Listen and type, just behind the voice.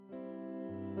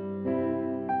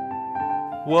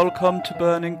Welcome to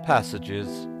Burning Passages,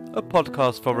 a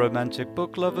podcast for romantic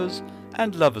book lovers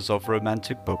and lovers of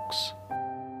romantic books.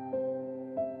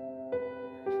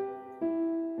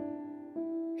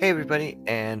 Hey everybody,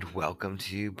 and welcome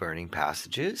to Burning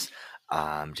Passages.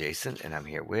 I'm Jason, and I'm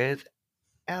here with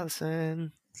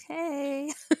Allison.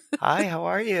 Hey. Hi, how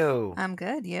are you? I'm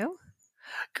good. You?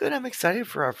 Good, I'm excited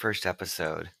for our first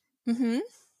episode. Mm-hmm.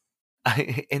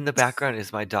 In the background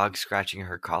is my dog scratching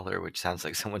her collar, which sounds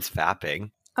like someone's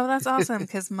fapping. Oh, that's awesome,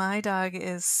 because my dog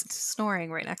is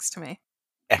snoring right next to me.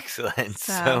 Excellent.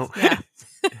 Yeah.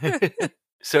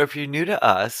 So if you're new to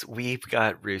us, we've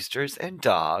got roosters and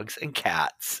dogs and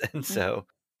cats. And so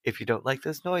if you don't like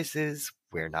those noises,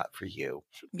 we're not for you.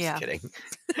 Yeah. Just kidding.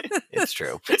 It's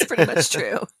true. It's pretty much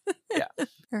true. Yeah.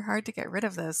 They're hard to get rid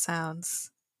of those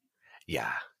sounds.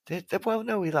 Yeah. Well,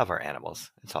 no, we love our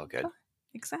animals. It's all good. Oh,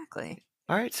 exactly.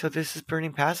 All right. So this is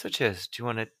Burning Passages. Do you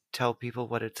want to tell people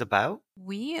what it's about?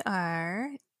 We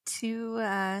are two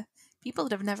people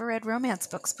that have never read romance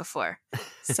books before.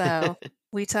 So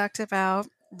we talked about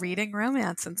reading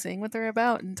romance and seeing what they're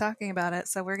about and talking about it.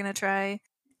 So we're going to try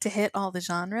to hit all the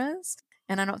genres.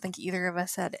 And I don't think either of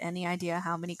us had any idea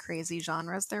how many crazy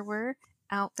genres there were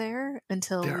out there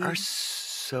until There are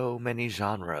so many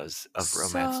genres of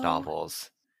romance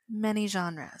novels. Many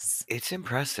genres. It's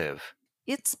impressive.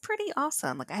 It's pretty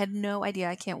awesome. Like, I had no idea.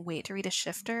 I can't wait to read a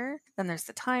shifter. Then there's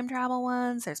the time travel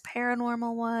ones. There's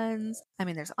paranormal ones. I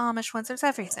mean, there's Amish ones. There's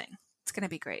everything. It's going to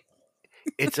be great.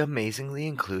 It's amazingly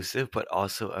inclusive, but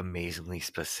also amazingly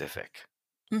specific.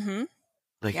 Mm-hmm.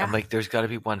 Like, Yeah. I'm like, there's got to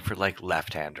be one for, like,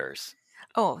 left-handers.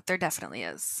 Oh, there definitely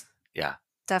is. Yeah.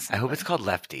 Definitely. I hope it's called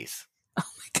lefties. Oh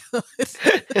my god.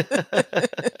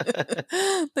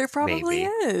 There probably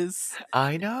is.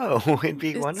 I know. It'd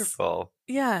be wonderful.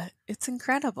 Yeah, it's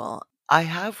incredible. I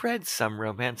have read some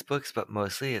romance books, but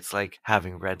mostly it's like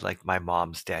having read like my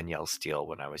mom's Danielle Steele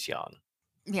when I was young.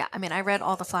 Yeah, I mean, I read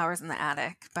All the Flowers in the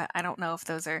Attic, but I don't know if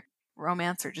those are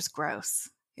romance or just gross.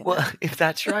 Well, if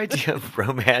that's your idea of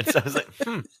romance, I was like,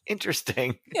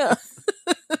 interesting. Yeah.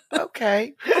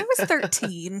 Okay. I was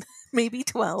 13, maybe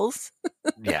 12.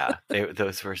 Yeah,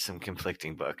 those were some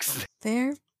conflicting books.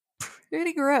 They're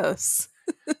pretty gross.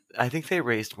 I think they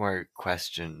raised more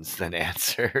questions than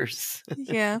answers.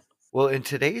 Yeah. Well, in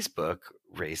today's book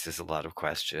raises a lot of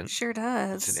questions. Sure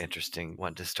does. It's an interesting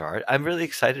one to start. I'm really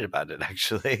excited about it,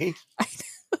 actually. I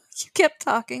know. You kept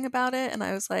talking about it, and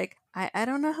I was like, I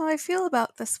don't know how I feel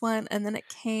about this one. And then it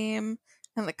came,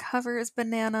 and the cover is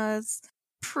bananas.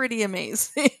 Pretty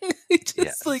amazing.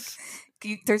 Like,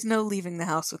 there's no leaving the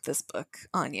house with this book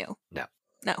on you. No.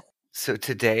 No. So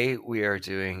today we are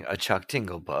doing a Chuck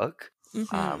Tingle book.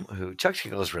 Mm-hmm. Who Chuck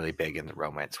Tingle is really big in the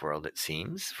romance world, it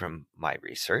seems, from my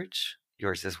research.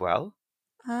 Yours as well?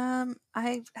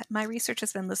 My research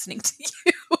has been listening to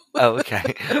you. Oh,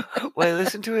 okay. Well, I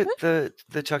listened to it,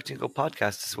 the Chuck Tingle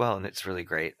podcast as well, and it's really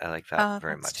great. I like that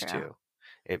very much too.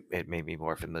 It made me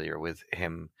more familiar with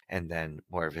him and then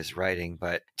more of his writing.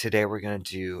 But today we're going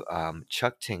to do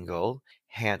Chuck Tingle,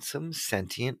 Handsome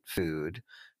Sentient Food,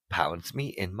 Pounds Me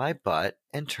in My Butt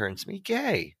and Turns Me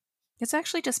Gay. It's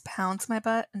actually just pounds my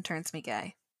butt and turns me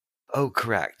gay. Oh,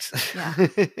 correct. Yeah.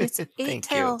 It's 8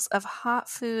 tales of hot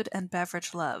food and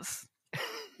beverage love.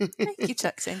 Thank you,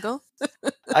 Chuck Tingle.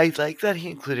 I like that he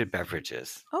included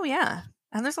beverages. Oh, yeah.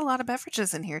 And there's a lot of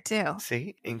beverages in here, too.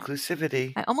 See?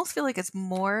 Inclusivity. I almost feel like it's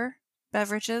more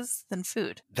beverages than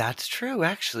food. That's true,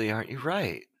 actually. Aren't you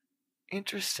right?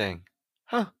 Interesting.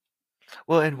 Huh.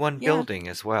 Well, in one building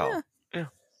as well. Yeah.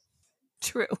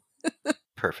 True.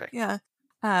 Perfect. Yeah.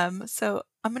 So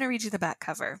I'm going to read you the back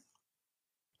cover.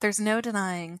 There's no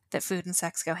denying that food and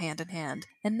sex go hand in hand,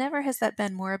 and never has that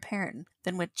been more apparent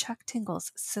than with Chuck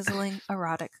Tingle's sizzling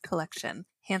erotic collection,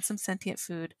 Handsome Sentient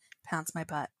Food, Pounds My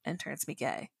Butt, and Turns Me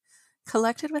Gay.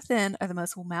 Collected within are the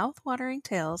most mouth-watering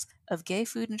tales of gay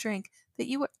food and drink that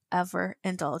you would ever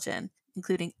indulge in,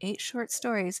 including 8 short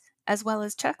stories, as well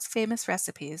as Chuck's famous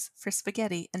recipes for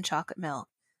spaghetti and chocolate milk.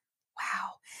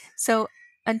 Wow. So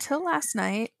until last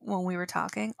night when we were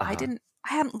talking, I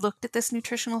hadn't looked at this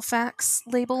nutritional facts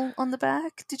label on the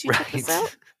back. Did you check this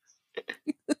out?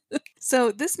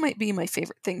 So this might be my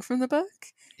favorite thing from the book.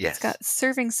 Yes. It's got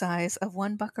serving size of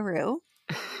 1 buckaroo,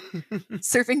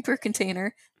 serving per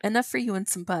container, enough for you and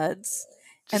some buds,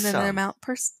 and then the amount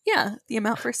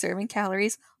per serving,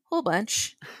 calories, whole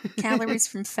bunch, calories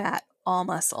from fat, all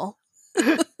muscle.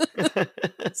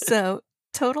 So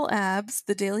total abs,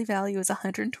 the daily value is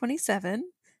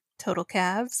 127. Total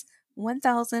calves,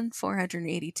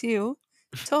 1,482.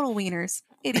 Total wieners,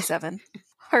 87.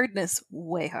 Hardness,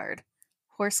 way hard.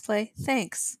 Horseplay,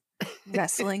 thanks.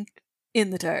 Wrestling, in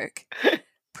the dark.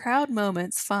 Proud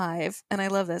moments, 5. And I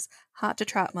love this. Hot to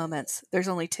trot moments. There's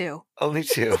only 2. Only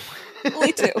 2.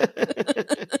 Only 2.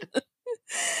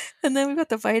 And then we've got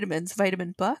the vitamins.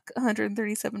 Vitamin Buck,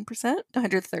 137%,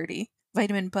 130.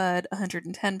 Vitamin Bud,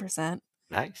 110%.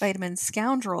 Nice. Vitamin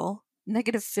Scoundrel,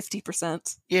 negative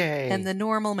 50%. Yay. And the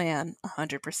Normal Man,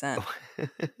 100%.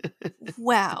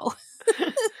 Wow.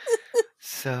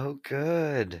 So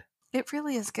good. It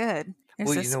really is good.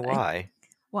 Well, you know why?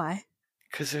 Why?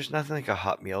 Because there's nothing like a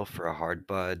hot meal for a hard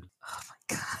bud. Oh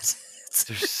my God.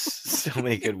 There's so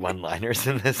many good one-liners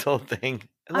in this whole thing.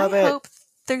 I love I it. hope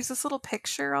there's this little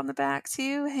picture on the back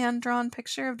too, hand-drawn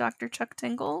picture of Dr. Chuck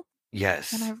Tingle.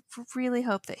 Yes. And I really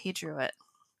hope that he drew it.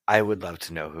 I would love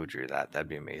to know who drew that. That'd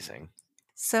be amazing.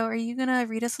 So are you going to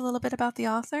read us a little bit about the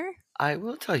author? I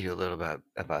will tell you a little bit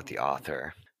about the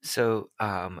author. So,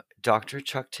 Dr.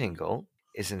 Chuck Tingle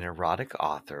is an erotic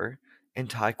author and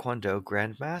Taekwondo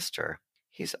grandmaster.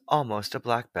 He's almost a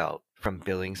black belt from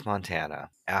Billings, Montana.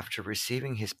 After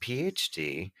receiving his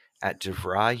PhD at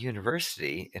DeVry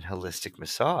University in holistic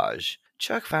massage,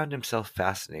 Chuck found himself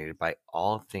fascinated by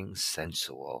all things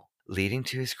sensual, leading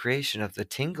to his creation of The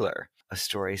Tingler, a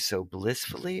story so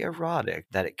blissfully erotic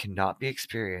that it cannot be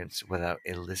experienced without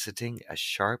eliciting a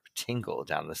sharp tingle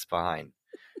down the spine.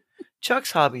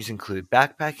 Chuck's hobbies include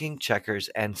backpacking, checkers,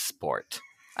 and sport.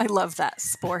 I love that.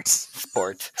 Sport.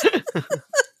 Sport.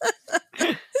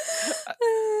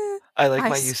 I like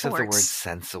my use of the word sport.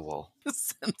 sensual.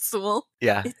 Sensual.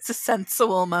 Yeah. It's a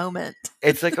sensual moment.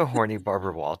 It's like a horny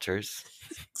Barbara Walters.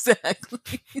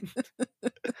 Exactly.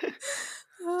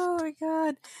 Oh my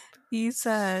God. These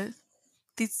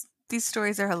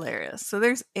stories are hilarious. So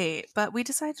there's 8, but we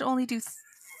decided to only do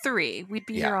 3. We'd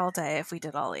be here all day if we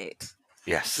did all 8.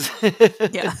 Yes.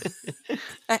 Yeah.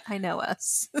 I know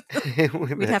us.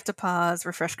 We'd have to pause,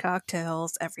 refresh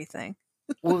cocktails, everything.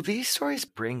 Well, these stories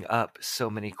bring up so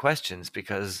many questions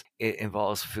because it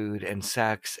involves food and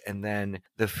sex, and then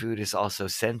the food is also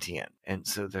sentient. And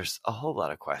so there's a whole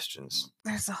lot of questions.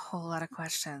 There's a whole lot of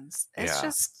questions. It's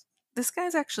just, this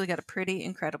guy's actually got a pretty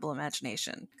incredible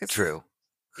imagination. True.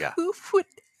 Yeah. Who would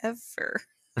ever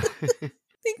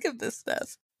think of this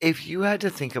stuff? If you had to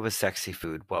think of a sexy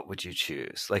food, what would you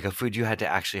choose? Like a food you had to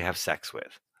actually have sex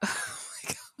with? Oh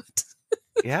my God.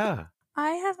 Yeah.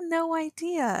 I have no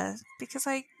idea because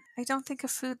I don't think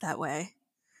of food that way.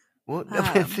 Well,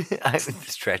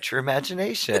 stretch your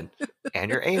imagination and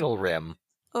your anal rim.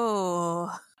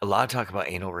 Oh. A lot of talk about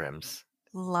anal rims.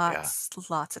 Lots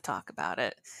of talk about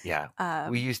it. Yeah.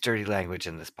 We use dirty language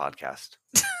in this podcast.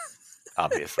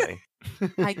 Obviously.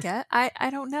 I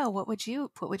don't know. What would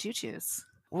you choose?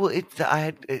 Well,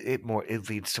 it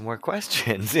leads to more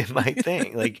questions in my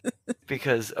thing, like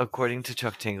because according to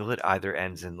Chuck Tingle, it either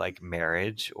ends in like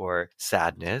marriage or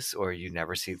sadness, or you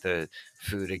never see the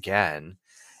food again,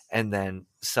 and then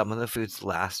some of the foods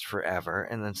last forever,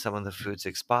 and then some of the foods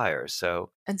expire.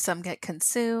 And some get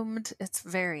consumed. It's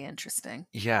very interesting.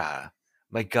 Yeah,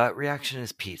 my gut reaction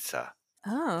is pizza.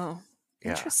 Oh,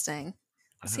 interesting.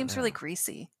 It seems really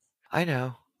greasy. I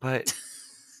know, but.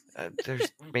 There's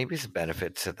maybe some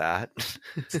benefit to that.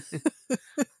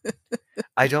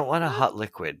 I don't want a hot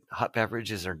liquid. Hot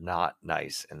beverages are not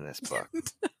nice in this book.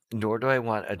 Nor do I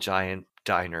want a giant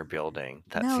diner building.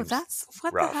 That's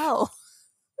what rough. The hell?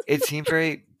 It seems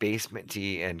very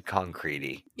basement-y and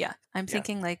concrete-y. Yeah, I'm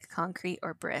thinking like concrete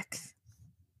or brick.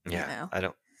 Yeah, you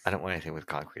know? I don't want anything with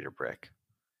concrete or brick.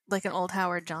 Like an old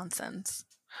Howard Johnson's.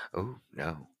 Oh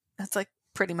no, that's like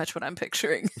pretty much what I'm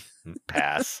picturing.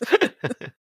 Pass.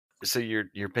 So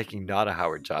you're picking not a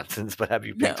Howard Johnson's, but have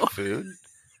you picked a food?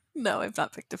 No, I've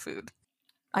not picked a food.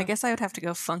 I guess I would have to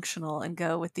go functional and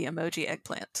go with the emoji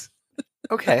eggplant.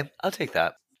 Okay, I'll take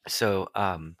that. So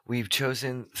we've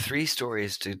chosen 3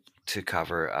 stories to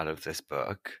cover out of this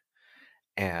book.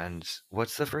 And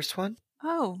what's the first one?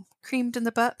 Oh, Creamed in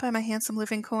the Butt by My Handsome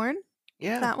Living Corn?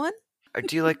 Yeah. That one?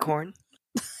 Do you like corn?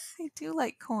 I do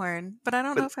like corn, but I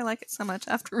don't know if I like it so much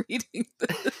after reading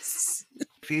this.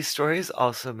 These stories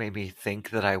also made me think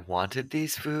that I wanted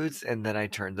these foods, and then I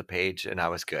turned the page and I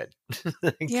was good.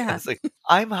 Yeah. I was like,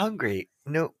 I'm hungry.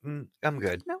 No, I'm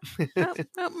good. No,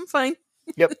 I'm fine.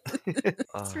 Yep.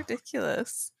 It's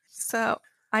ridiculous. So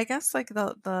I guess like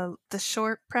the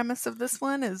short premise of this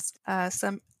one is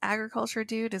some agriculture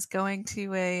dude is going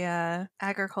to a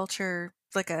agriculture,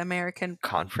 like an American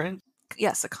conference.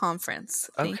 Yes, a conference.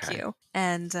 Thank you.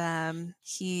 And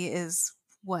he is,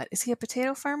 what? Is he a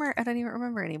potato farmer? I don't even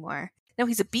remember anymore. No,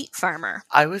 he's a beet farmer.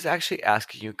 I was actually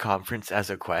asking you conference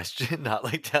as a question, not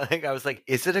like telling. I was like,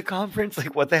 is it a conference?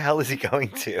 Like, what the hell is he going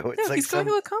to? It's No, like he's going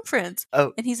to a conference.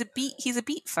 Oh, and he's a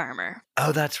beet farmer.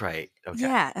 oh, that's right. Okay.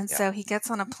 Yeah, and so he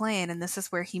gets on a plane, and this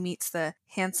is where he meets the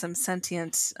handsome,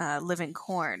 sentient, living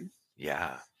corn.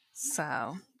 Yeah.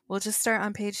 So we'll just start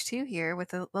on page 2 here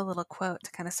with a little quote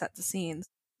to kind of set the scene.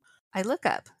 I look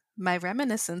up, my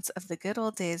reminiscence of the good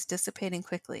old days dissipating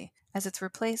quickly, as it's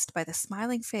replaced by the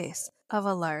smiling face of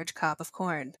a large cob of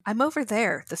corn. I'm over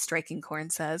there, the striking corn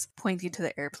says, pointing to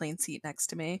the airplane seat next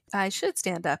to me. I should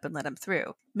stand up and let him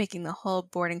through, making the whole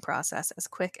boarding process as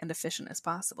quick and efficient as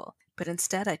possible. But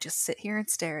instead, I just sit here and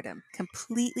stare at him,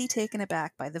 completely taken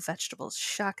aback by the vegetable's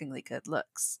shockingly good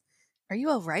looks. Are you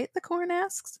all right? The corn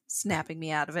asks, snapping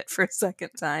me out of it for a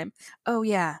second time. Oh,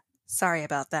 yeah. Sorry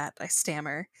about that, I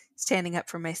stammer, standing up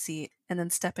from my seat and then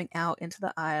stepping out into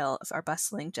the aisle of our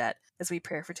bustling jet as we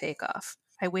prepare for takeoff.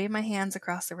 I wave my hands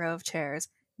across the row of chairs,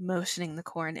 motioning the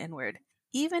corn inward.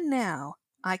 Even now,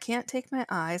 I can't take my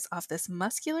eyes off this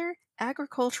muscular,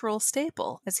 agricultural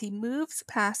staple as he moves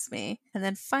past me and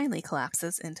then finally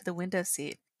collapses into the window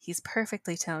seat. He's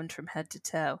perfectly toned from head to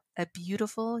toe, a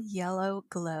beautiful yellow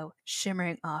glow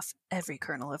shimmering off every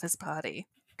kernel of his body.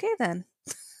 Okay, then.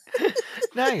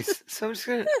 Nice. So I'm just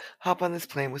going to hop on this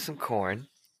plane with some corn.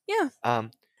 Yeah.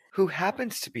 Who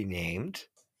happens to be named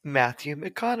Matthew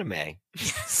McConaughey.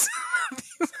 Yes.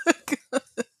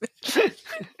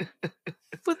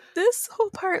 But this whole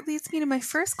part leads me to my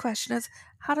first question is,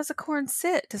 how does a corn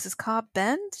sit? Does his cob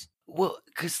bend? Well,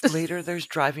 because later there's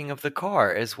driving of the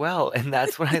car as well. And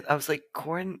that's when I was like,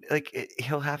 corn, like,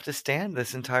 he'll have to stand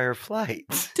this entire flight.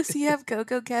 Does he have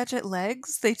Go-Go Gadget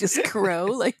legs? They just grow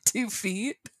like 2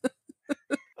 feet?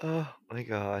 Oh my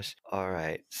gosh. All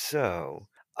right. So,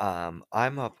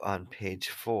 I'm up on page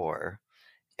 4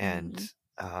 and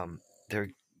they're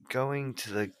going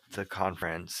to the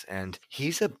conference and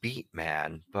he's a beat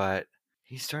man, but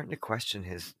he's starting to question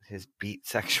his beat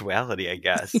sexuality, I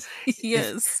guess.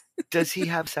 Yes. Does he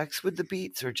have sex with the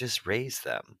beets or just raise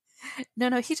them?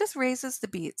 No, he just raises the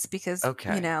beets because,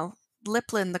 Okay.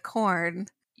 Liplin the corn,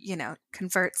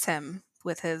 converts him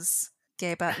with his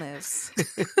gay butt moves.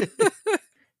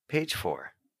 Page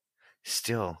 4.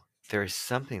 Still, there is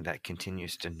something that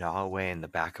continues to gnaw away in the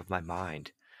back of my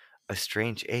mind. A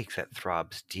strange ache that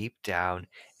throbs deep down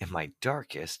in my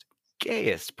darkest,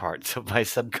 gayest parts of my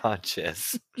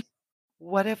subconscious.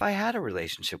 What if I had a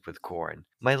relationship with corn?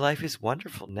 My life is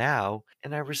wonderful now,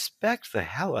 and I respect the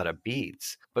hell out of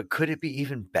beets. But could it be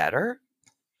even better?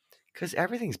 Because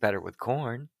everything's better with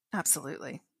corn.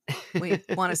 Absolutely. We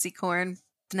want to see corn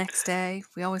the next day.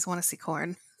 We always want to see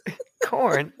corn.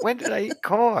 Corn? When did I eat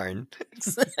corn?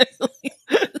 Exactly.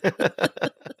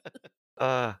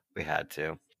 We had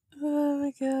to. Oh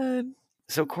my god.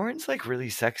 So corn's like really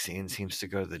sexy and seems to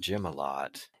go to the gym a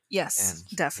lot. Yes,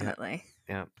 And definitely.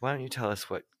 yeah. Why don't you tell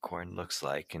us what corn looks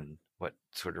like and what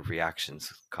sort of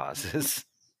reactions causes?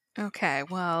 Okay,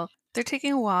 well, they're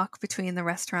taking a walk between the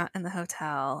restaurant and the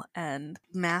hotel, and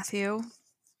Matthew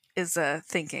is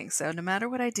thinking, so no matter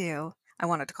what I do, I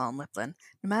wanted to call him Liplin.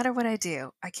 No matter what I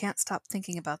do, I can't stop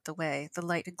thinking about the way the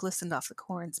light had glistened off the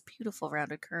corn's beautiful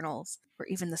rounded kernels, or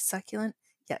even the succulent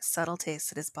yet subtle taste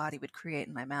that his body would create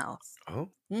in my mouth. Oh?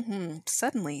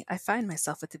 Suddenly, I find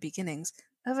myself at the beginnings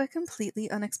of a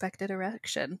completely unexpected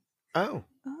erection. Oh.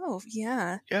 Oh,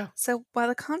 yeah. Yeah. So while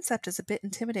the concept is a bit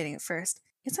intimidating at first,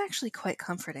 it's actually quite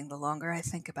comforting the longer I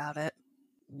think about it.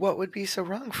 What would be so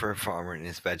wrong for a farmer and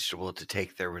his vegetable to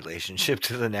take their relationship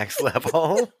to the next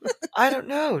level? I don't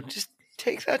know. Just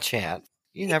take that chance.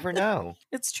 You never know.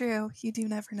 It's true. You do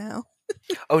never know.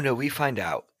 Oh, no, we find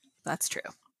out. That's true.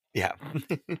 Yeah.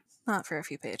 Not for a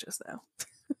few pages, though.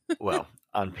 Well,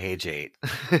 on page 8.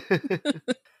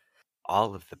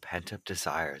 All of the pent-up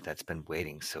desire that's been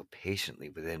waiting so patiently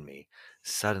within me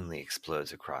suddenly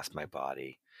explodes across my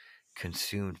body,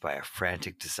 consumed by a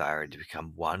frantic desire to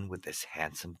become one with this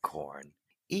handsome corn.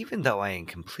 Even though I am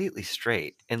completely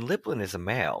straight and Liplin is a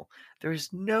male, there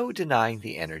is no denying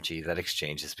the energy that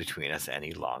exchanges between us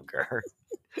any longer.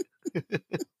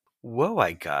 Whoa,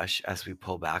 I gush as we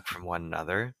pull back from one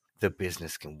another. The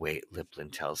business can wait,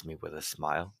 Liplin tells me with a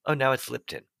smile. Oh, now it's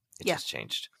Lipton. It just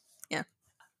changed. Yeah.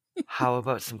 How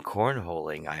about some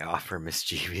cornholing? I offer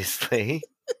mischievously.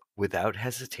 Without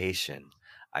hesitation,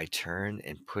 I turn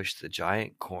and push the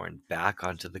giant corn back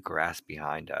onto the grass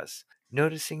behind us,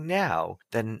 noticing now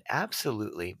that an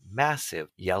absolutely massive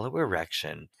yellow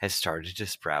erection has started to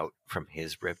sprout from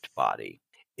his ripped body.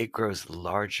 It grows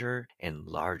larger and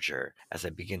larger as I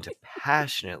begin to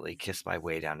passionately kiss my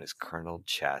way down his kerneled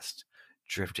chest,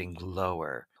 drifting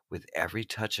lower with every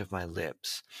touch of my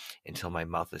lips until my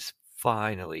mouth is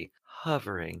finally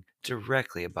hovering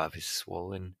directly above his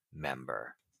swollen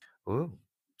member. Ooh,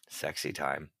 sexy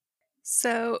time.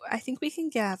 So I think we can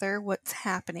gather what's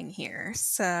happening here.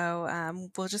 So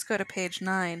we'll just go to page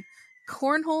 9.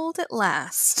 Cornholed at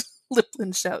last,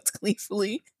 Liplin shouts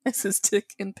gleefully as his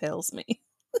dick impales me.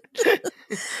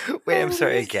 Wait, I'm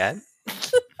sorry, again?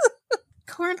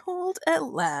 Cornholed at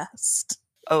last.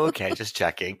 Oh, okay, just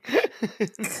checking.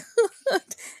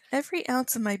 Every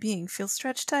ounce of my being feels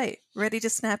stretched tight, ready to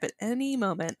snap at any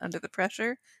moment under the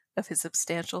pressure of his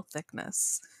substantial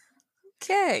thickness.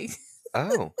 Okay.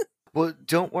 Oh. Well,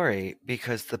 don't worry,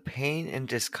 because the pain and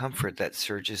discomfort that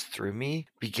surges through me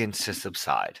begins to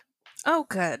subside. Oh,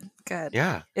 good.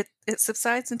 Yeah. It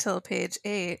subsides until page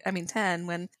 10,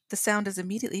 when the sound is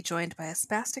immediately joined by a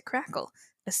spastic crackle,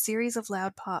 a series of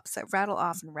loud pops that rattle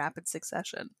off in rapid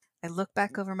succession. I look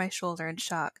back over my shoulder in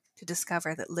shock to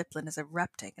discover that Liplin is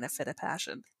erupting in a fit of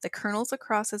passion, the kernels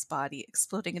across his body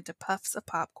exploding into puffs of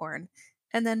popcorn,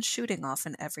 and then shooting off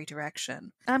in every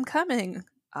direction. I'm coming,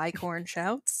 Eichhorn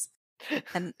shouts.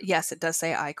 And yes, it does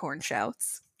say Eichhorn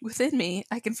shouts. Within me,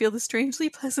 I can feel the strangely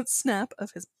pleasant snap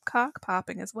of his cock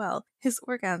popping as well, his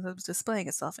orgasms displaying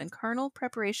itself in carnal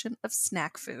preparation of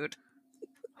snack food.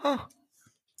 Huh.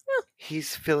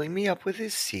 He's filling me up with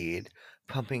his seed,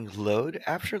 pumping load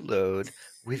after load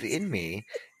within me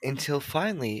until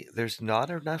finally there's not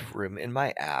enough room in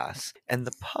my ass and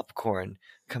the popcorn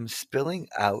comes spilling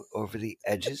out over the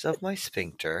edges of my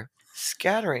sphincter,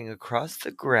 scattering across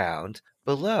the ground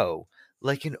below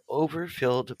like an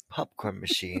overfilled popcorn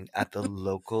machine at the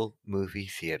local movie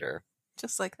theater.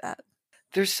 Just like that.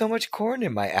 There's so much corn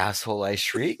in my asshole, I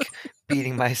shriek,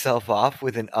 beating myself off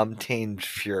with an untamed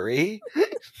fury.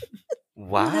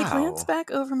 Wow. When I glance back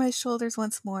over my shoulders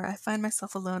once more, I find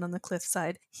myself alone on the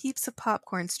cliffside, heaps of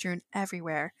popcorn strewn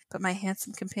everywhere, but my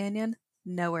handsome companion,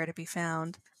 nowhere to be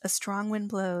found. A strong wind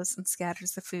blows and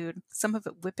scatters the food, some of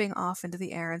it whipping off into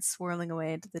the air and swirling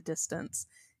away into the distance.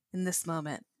 In this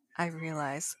moment, I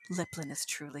realize Liplin is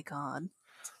truly gone.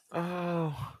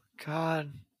 Oh,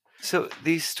 God. So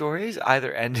these stories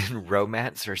either end in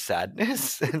romance or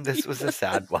sadness, and this was a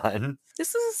sad one.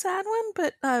 This is a sad one,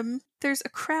 but there's a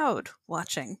crowd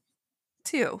watching,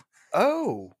 too.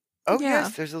 Oh, Yeah.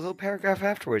 Yes, there's a little paragraph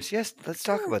afterwards. Yes, let's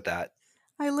talk about that.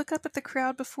 I look up at the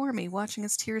crowd before me, watching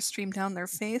as tears stream down their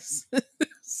face.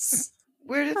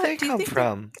 Where did they come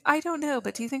from? I don't know,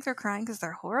 but do you think they're crying because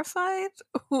they're horrified?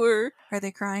 Or are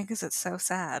they crying because it's so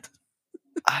sad?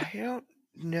 I don't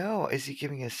know. Is he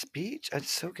giving a speech? It's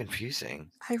so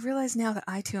confusing. I realize now that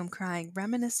I too am crying,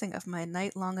 reminiscing of my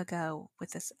night long ago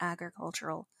with this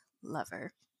agricultural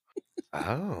lover.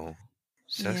 Oh,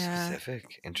 so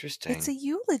specific. Interesting. It's a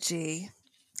eulogy.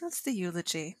 That's the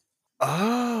eulogy.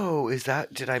 Oh,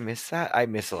 did I miss that? I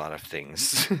miss a lot of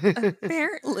things.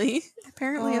 Apparently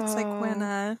it's like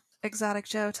when Exotic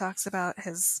Joe talks about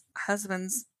his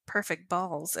husband's perfect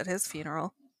balls at his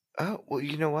funeral. Oh, well,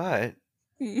 you know what?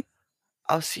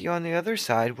 I'll see you on the other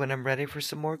side when I'm ready for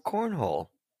some more cornhole.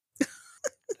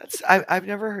 I've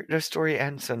never heard a story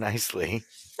end so nicely.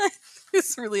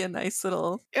 It's really a nice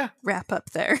little wrap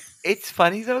up there. It's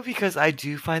funny though, because I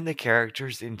do find the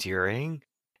characters endearing,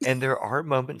 and there are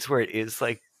moments where it is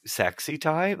like sexy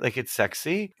time, like it's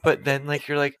sexy, but then like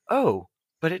you're like, oh,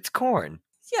 but it's corn.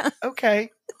 Yeah.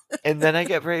 Okay. And then I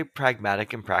get very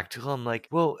pragmatic and practical. I'm like,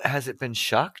 well, has it been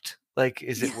shucked? Like,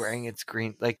 is it wearing its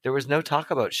green? Like, there was no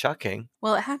talk about shucking.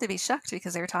 Well, it had to be shucked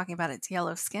because they were talking about its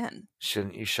yellow skin.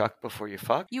 Shouldn't you shuck before you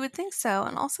fuck? You would think so.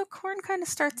 And also, corn kind of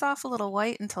starts off a little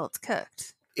white until it's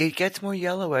cooked. It gets more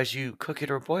yellow as you cook it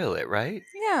or boil it, right?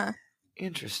 Yeah.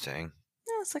 Interesting.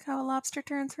 Yeah, it's like how a lobster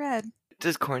turns red.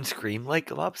 Does corn scream like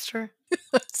a lobster?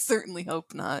 I certainly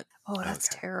hope not. Oh, that's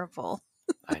terrible.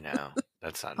 I know.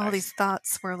 That's not nice. All these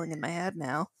thoughts swirling in my head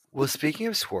now. Well, speaking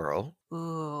of swirl.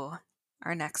 Ooh.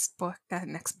 Our next story.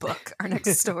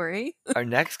 Our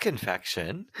next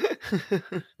confection.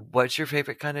 What's your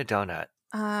favorite kind of donut?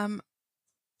 I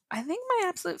think my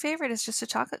absolute favorite is just a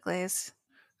chocolate glaze.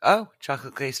 Oh,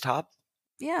 chocolate glaze top?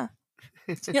 Yeah.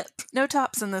 Yep. No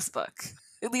tops in this book.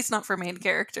 At least not for main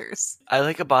characters. I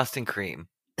like a Boston cream.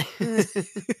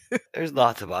 There's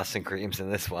lots of Boston creams in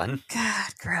this one.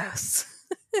 God, gross.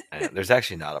 I know, there's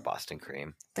actually not a Boston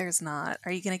cream. There's not.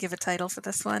 Are you going to give a title for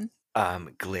this one?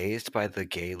 Glazed by the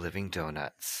Gay Living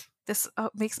Donuts. This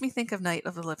makes me think of Night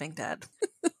of the Living Dead.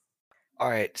 All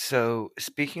right, so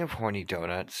speaking of horny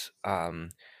donuts,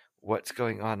 what's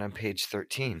going on page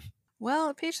 13? Well,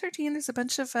 at page 13, there's a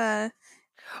bunch of...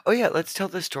 Oh yeah, let's tell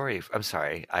the story. I'm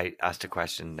sorry, I asked a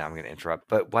question, now I'm going to interrupt.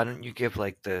 But why don't you give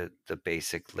like the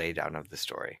basic laydown of the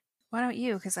story? Why don't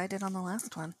you? Because I did on the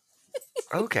last one.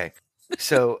 Okay.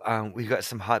 So we've got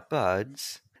some hot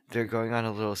buds. They're going on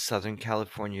a little Southern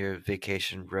California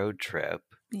vacation road trip.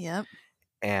 Yep.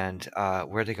 And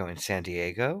where are they going? San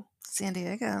Diego? San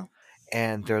Diego.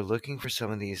 And they're looking for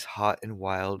some of these hot and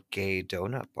wild gay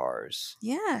donut bars.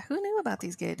 Yeah, who knew about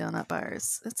these gay donut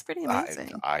bars? It's pretty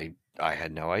amazing. I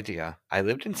had no idea. I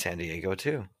lived in San Diego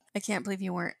too. I can't believe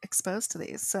you weren't exposed to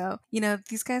these. So,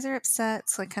 these guys are upset.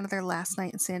 It's like kind of their last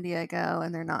night in San Diego,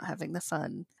 and they're not having the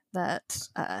fun that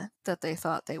they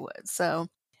thought they would. So,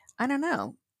 I don't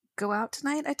know. Go out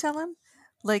tonight, I tell them.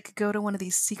 Like, go to one of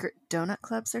these secret donut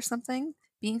clubs or something.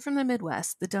 Being from the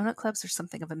Midwest, the donut clubs are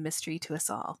something of a mystery to us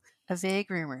all. A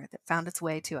vague rumor that found its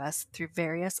way to us through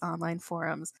various online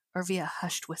forums or via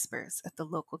hushed whispers at the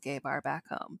local gay bar back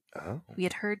home. Oh. We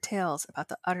had heard tales about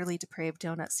the utterly depraved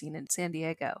donut scene in San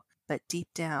Diego, but deep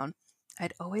down,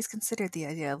 I'd always considered the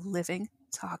idea of living,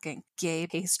 talking, gay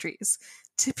pastries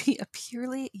to be a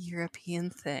purely European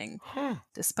thing.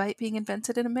 Despite being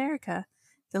invented in America,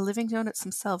 the living donuts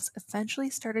themselves eventually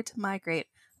started to migrate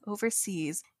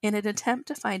overseas in an attempt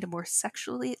to find a more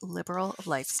sexually liberal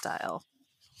lifestyle.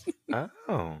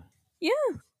 Oh. Yeah.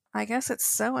 I guess it's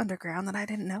so underground that I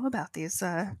didn't know about these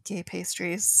gay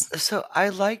pastries. So I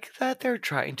like that they're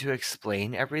trying to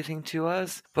explain everything to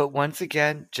us, but once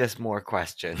again, just more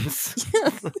questions.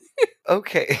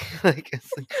 Okay,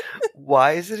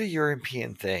 why is it a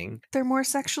European thing? They're more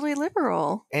sexually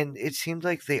liberal. And it seemed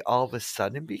like they all of a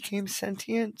sudden became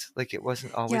sentient? Like it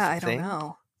wasn't always a thing? Yeah, I don't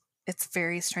know. It's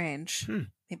very strange.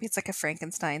 Maybe it's like a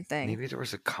Frankenstein thing. Maybe there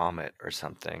was a comet or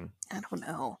something. I don't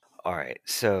know. All right,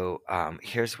 so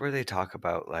here's where they talk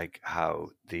about like how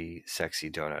the sexy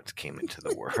donuts came into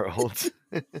the world.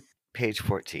 Page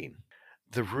 14.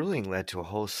 The ruling led to a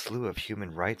whole slew of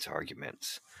human rights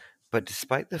arguments. But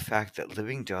despite the fact that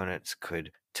living donuts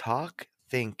could talk,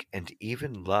 think, and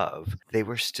even love, they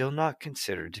were still not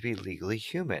considered to be legally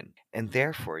human, and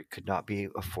therefore could not be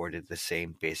afforded the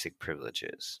same basic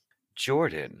privileges.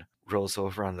 Jordan rolls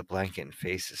over on the blanket and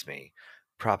faces me,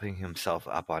 propping himself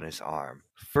up on his arm.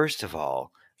 First of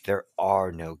all, there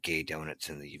are no gay donuts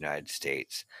in the United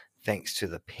States, thanks to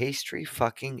the Pastry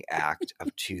Fucking Act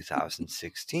of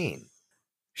 2016.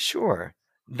 Sure,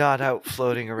 not out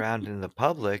floating around in the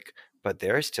public, but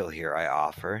they're still here, I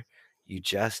offer. You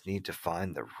just need to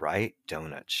find the right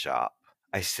donut shop.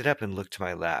 I sit up and look to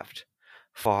my left.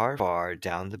 Far, far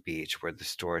down the beach where the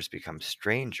stores become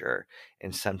stranger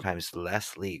and sometimes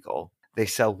less legal. They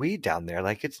sell weed down there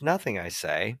like it's nothing, I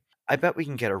say. I bet we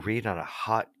can get a read on a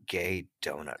hot gay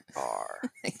donut bar.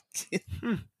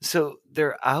 So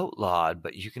they're outlawed,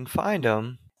 but you can find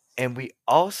them. And we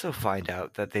also find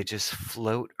out that they just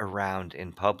float around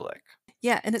in public.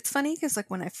 Yeah, and it's funny because like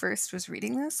when I first was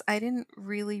reading this, I didn't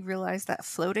really realize that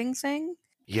floating thing.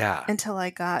 Yeah. Until I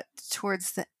got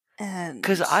towards the end.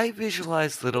 Because I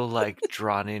visualized little like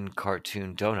drawn in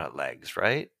cartoon donut legs,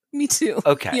 right? Me too.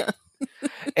 Okay. Yeah.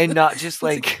 And not just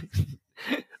like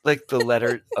like the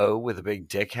letter O with a big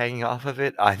dick hanging off of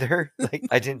it either. Like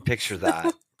I didn't picture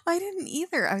that. I didn't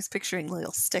either. I was picturing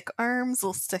little stick arms,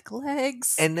 little stick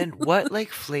legs. And then what like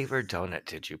flavored donut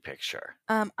did you picture?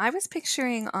 I was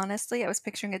picturing a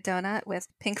donut with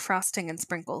pink frosting and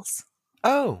sprinkles.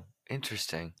 Oh,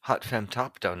 interesting. Hot femme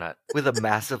top donut with a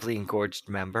massively engorged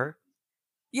member?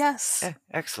 Yes.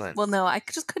 Excellent. Well, no, I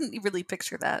just couldn't really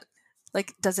picture that.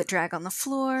 Like, does it drag on the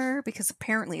floor? Because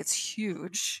apparently it's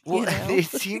huge. Well, it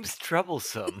seems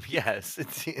troublesome. Yes.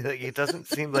 It doesn't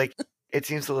seem like... It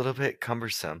seems a little bit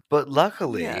cumbersome. But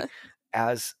luckily,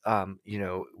 as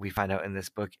we find out in this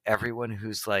book, everyone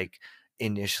who's like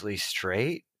initially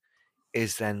straight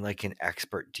is then like an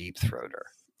expert deep throater.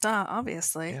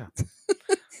 Obviously. Yeah.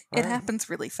 It happens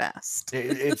really fast.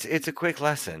 It's a quick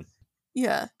lesson.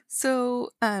 Yeah.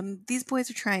 So these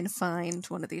boys are trying to find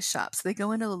one of these shops. They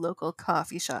go into a local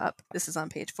coffee shop. This is on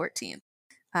page 14.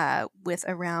 With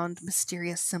a round,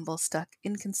 mysterious symbol stuck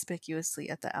inconspicuously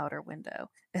at the outer window,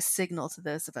 a signal to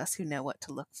those of us who know what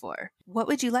to look for. What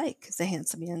would you like? The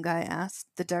handsome young guy asked.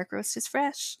 The dark roast is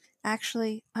fresh.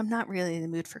 Actually, I'm not really in the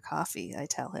mood for coffee, I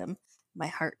tell him, my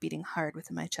heart beating hard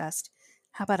within my chest.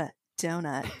 How about a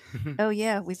donut? Oh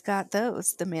yeah, we've got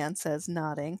those, the man says,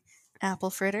 nodding. Apple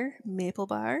fritter, maple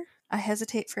bar? I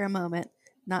hesitate for a moment,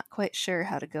 not quite sure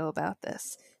how to go about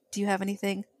this. Do you have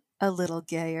anything a little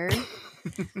gayer?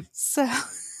 So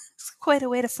it's quite a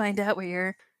way to find out where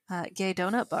your gay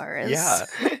donut bar is. Yeah,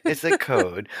 it's a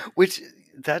code, which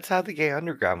that's how the gay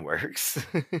underground works.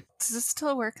 Does it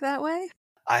still work that way?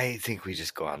 I think we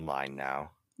just go online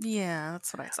now. Yeah,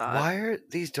 that's what I thought. Why are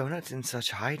these donuts in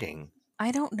such hiding?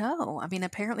 I don't know. I mean,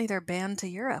 apparently they're banned to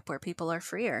Europe where people are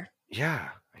freer. Yeah,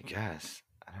 I guess.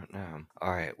 I don't know.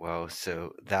 All right, well,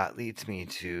 so that leads me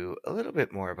to a little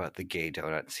bit more about the gay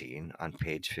donut scene on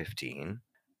page 15.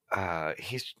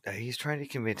 He's trying to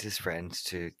convince his friends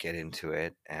to get into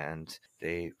it, and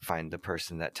they find the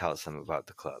person that tells them about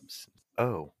the clubs.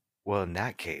 Oh, well, in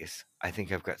that case, I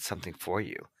think I've got something for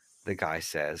you, the guy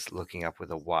says, looking up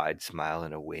with a wide smile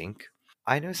and a wink.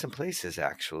 I know some places,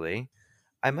 actually.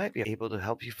 I might be able to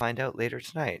help you find out later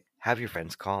tonight. Have your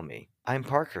friends call me. I'm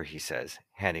Parker, he says,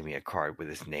 handing me a card with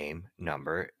his name,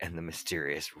 number, and the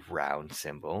mysterious round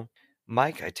symbol.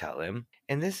 Mike, I tell him,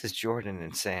 and this is Jordan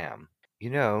and Sam. You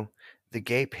know, the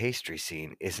gay pastry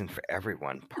scene isn't for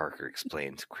everyone, Parker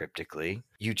explains cryptically.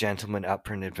 You gentlemen up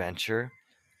for an adventure?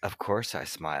 Of course, I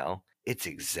smile. It's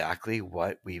exactly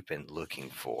what we've been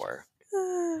looking for.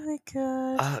 Oh my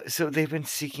god. So they've been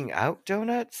seeking out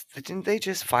donuts? Didn't they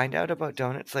just find out about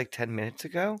donuts like 10 minutes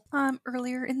ago?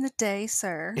 Earlier in the day,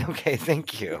 sir. Okay,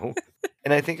 thank you.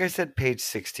 And I think I said page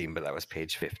 16, but that was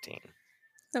page 15.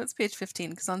 That was page 15,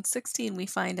 because on 16 we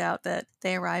find out that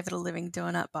they arrive at a Living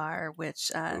Donut bar,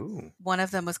 which one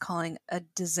of them was calling a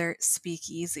dessert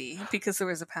speakeasy because there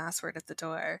was a password at the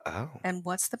door. Oh. And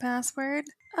what's the password?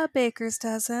 A baker's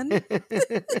dozen.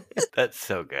 That's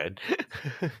so good.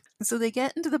 So they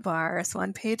get into the bar. So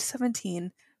on page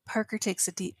 17, Parker takes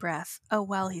a deep breath. Oh,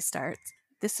 well, he starts.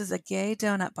 This is a gay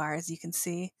donut bar, as you can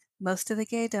see. Most of the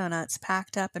gay donuts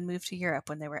packed up and moved to Europe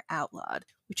when they were outlawed,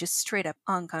 which is straight up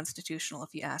unconstitutional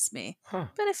if you ask me. Huh.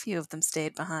 But a few of them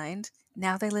stayed behind.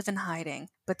 Now they live in hiding,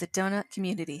 but the donut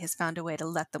community has found a way to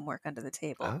let them work under the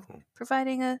table,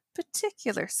 providing a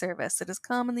particular service that is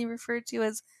commonly referred to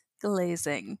as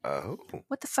glazing. Oh.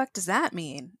 What the fuck does that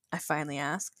mean? I finally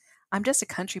ask. I'm just a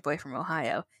country boy from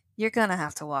Ohio. You're gonna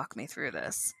have to walk me through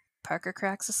this. Parker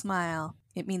cracks a smile.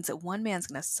 It means that one man's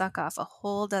gonna suck off a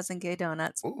whole dozen gay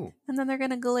donuts, and then they're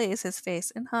gonna glaze his face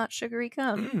in hot sugary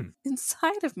cum.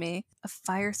 Inside of me, a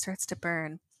fire starts to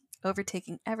burn,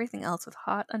 overtaking everything else with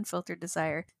hot, unfiltered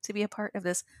desire to be a part of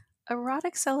this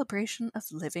erotic celebration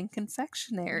of living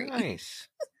confectionery. Nice.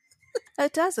 A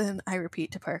dozen, I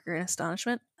repeat to Parker in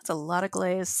astonishment. That's a lot of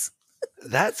glaze.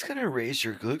 That's going to raise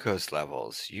your glucose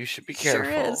levels. You should be careful.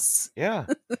 Sure is. Yeah.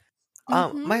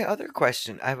 My other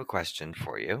question, I have a question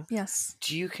for you. Yes.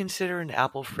 Do you consider an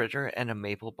apple fritter and a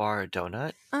maple bar a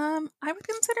donut? I would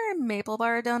consider a maple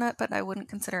bar a donut, but I wouldn't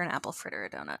consider an apple fritter a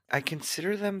donut. I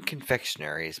consider them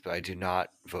confectionaries, but I do not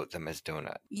vote them as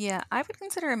donut. Yeah, I would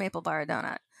consider a maple bar a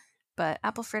donut, but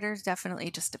apple fritter is definitely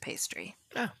just a pastry.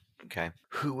 Oh, okay.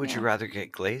 Who would you rather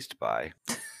get glazed by?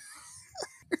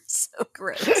 You're so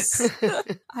gross.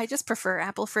 I just prefer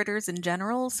apple fritters in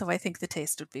general, so I think the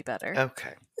taste would be better.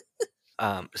 Okay.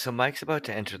 So Mike's about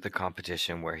to enter the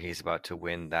competition where he's about to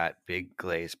win that big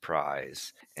glaze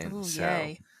prize. And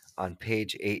yay. On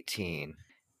page 18,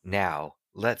 now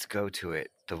let's go to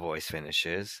it, the voice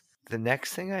finishes. The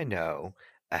next thing I know,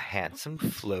 a handsome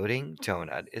floating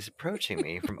donut is approaching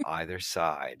me from either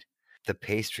side. The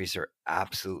pastries are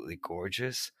absolutely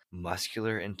gorgeous,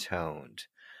 muscular, and toned,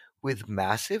 with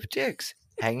massive dicks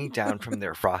hanging down from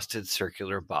their frosted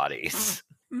circular bodies.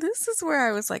 This is where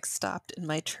I was stopped in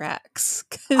my tracks.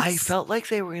 I felt like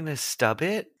they were gonna stub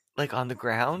it on the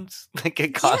ground,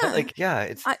 it caught it.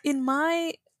 It's in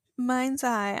my mind's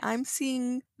eye, I'm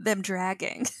seeing them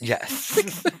dragging. Yes.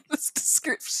 This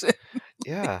description.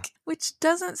 Yeah. Which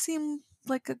doesn't seem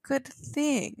like a good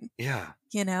thing. Yeah.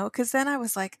 Because then I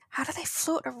was like, how do they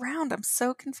float around? I'm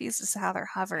so confused as to how they're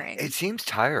hovering. It seems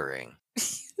tiring.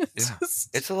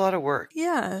 It's a lot of work.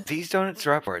 Yeah. These donuts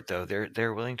are up for it, though.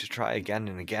 They're willing to try again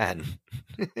and again.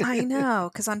 I know,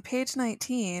 because on page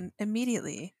 19,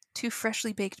 immediately, 2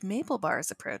 freshly baked maple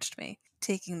bars approached me,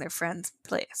 taking their friend's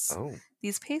place. Oh.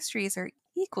 These pastries are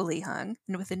equally hung,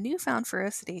 and with a newfound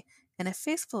ferocity and a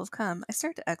face full of cum, I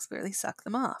start to expertly suck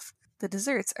them off. The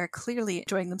desserts are clearly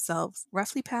enjoying themselves,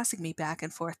 roughly passing me back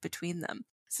and forth between them.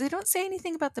 So they don't say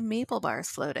anything about the maple bars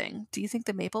floating. Do you think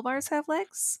the maple bars have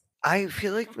legs? I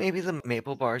feel like maybe the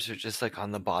maple bars are just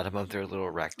on the bottom of their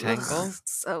little rectangle. Ugh,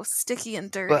 so sticky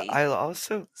and dirty. But I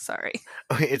also... Sorry.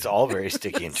 It's all very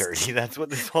sticky and dirty. That's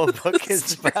what this whole book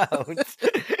is about. It's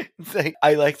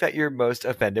I like that you're most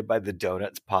offended by the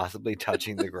donuts possibly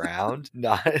touching the ground,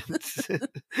 not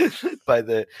by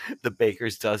the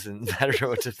baker's dozen that are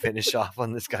about to finish off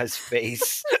on this guy's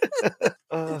face.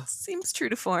 It seems true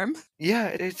to form. Yeah,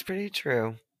 it's pretty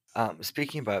true.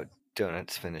 Speaking about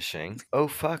donuts finishing, oh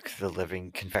fuck, the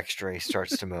living confectionery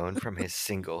starts to moan from his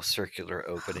single circular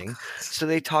opening. So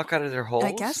they talk out of their holes?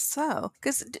 I guess so.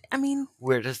 Because,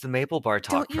 where does the maple bar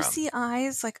talk from? Don't you see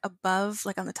eyes above,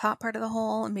 on the top part of the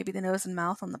hole, and maybe the nose and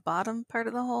mouth on the bottom part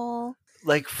of the hole?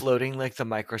 Floating like the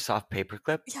Microsoft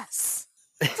paperclip? Yes.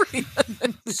 Pretty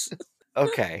much.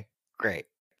 Okay, great.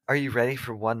 Are you ready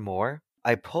for one more?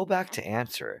 I pull back to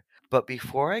answer, but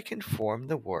before I can form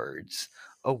the words,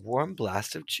 a warm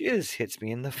blast of jizz hits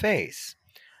me in the face.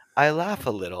 I laugh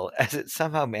a little as it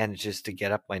somehow manages to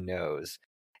get up my nose,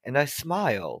 and I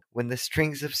smile when the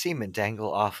strings of semen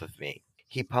dangle off of me.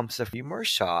 He pumps a few more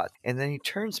shots, and then he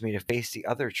turns me to face the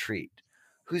other treat,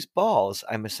 whose balls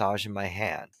I massage in my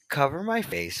hand. Cover my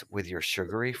face with your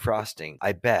sugary frosting,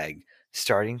 I beg,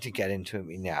 starting to get into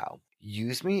me now.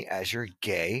 Use me as your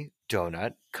gay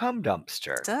donut cum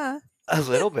dumpster. Duh. A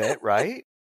little bit, right?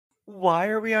 Why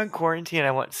are we on quarantine?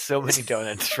 I want so many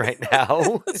donuts right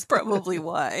now. That's probably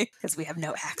why. Because we have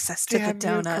no access to Damn the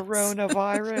donuts. you,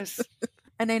 coronavirus.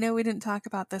 And I know we didn't talk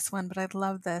about this one, but I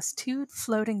love this. 2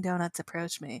 floating donuts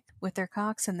approach me with their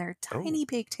cocks in their tiny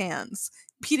baked hands,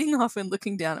 beating off and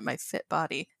looking down at my fit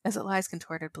body as it lies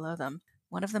contorted below them.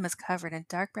 One of them is covered in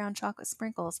dark brown chocolate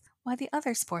sprinkles, while the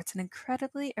other sports an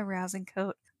incredibly arousing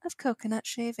coat of coconut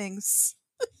shavings.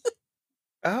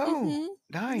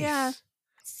 Nice. Yeah.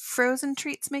 Frozen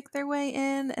treats make their way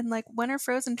in, and when are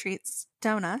frozen treats?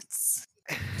 Donuts.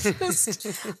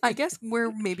 I guess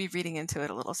we're maybe reading into it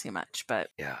a little too much, but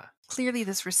yeah. Clearly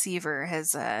this receiver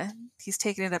has he's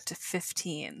taken it up to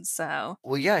 15, so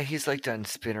well, yeah, he's done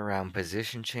spin around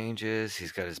position changes.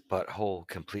 He's got his butthole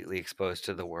completely exposed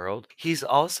to the world. He's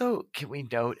also, can we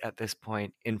note at this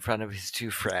point, in front of his 2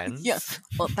 friends? Yes.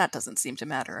 Well, that doesn't seem to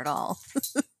matter at all.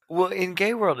 Well, in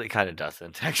gay world, it kind of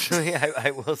doesn't. Actually,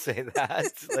 I will say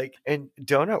that. In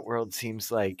donut world,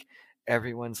 seems like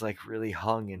everyone's really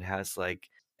hung and has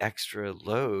extra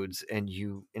loads, and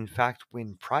you in fact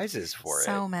win prizes for it.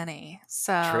 So many.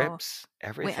 So trips,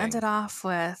 everything. We ended off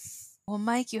with, well,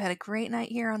 Mike, you had a great night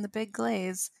here on The Big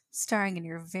Glaze, starring in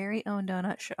your very own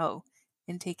donut show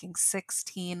and taking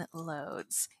 16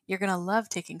 loads. You're going to love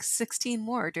taking 16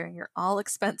 more during your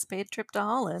all-expense-paid trip to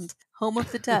Holland, home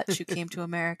of the Dutch who came to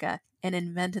America and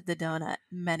invented the donut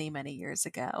many, many years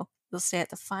ago. You'll stay at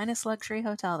the finest luxury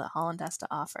hotel that Holland has to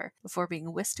offer before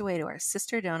being whisked away to our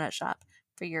sister donut shop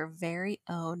for your very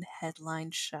own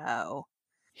headline show.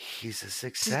 He's a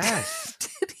success.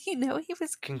 Did he know he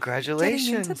was Congratulations.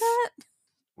 getting into that?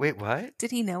 Wait, what?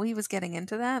 Did he know he was getting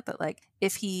into that? That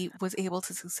if he was able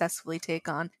to successfully take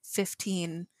on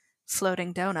 15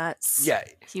 floating donuts, yeah,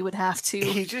 he would have to.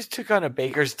 He just took on a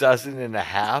baker's dozen and a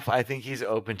half. I think he's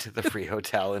open to the free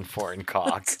hotel and foreign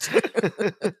cock.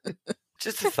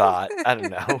 Just a thought. I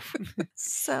don't know.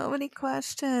 So many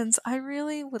questions. I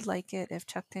really would like it if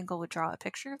Chuck Tingle would draw a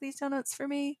picture of these donuts for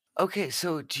me. Okay,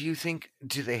 so do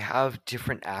they have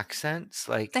different accents?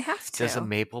 They have to. Does a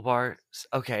maple bar?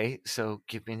 Okay, so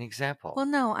give me an example. Well,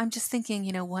 no, I'm just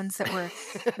thinking, ones that were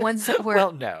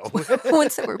well, no.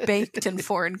 ones that were baked in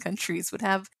foreign countries would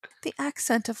have the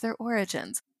accent of their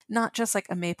origins. Not just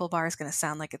a maple bar is going to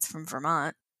sound like it's from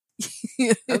Vermont.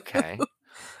 Okay.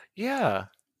 Yeah.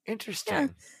 Interesting. Yeah.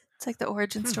 It's the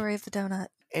origin story of the donut.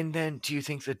 And then do you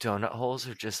think the donut holes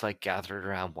are just gathered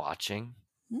around watching?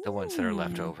 The ones that are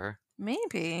left over?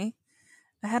 Maybe.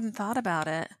 I hadn't thought about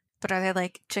it. But are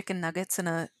they chicken nuggets in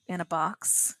a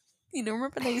box?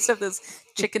 Remember they used to have those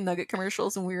chicken nugget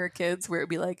commercials when we were kids where it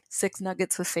would be 6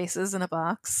 nuggets with faces in a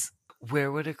box?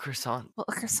 Where would a croissant? Well,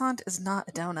 a croissant is not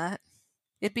a donut.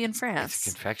 It'd be in France.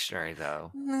 It's confectionery,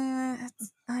 though.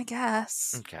 I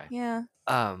guess. Okay. Yeah.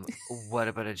 What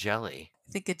about a jelly?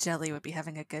 I think a jelly would be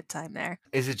having a good time there.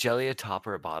 Is a jelly a top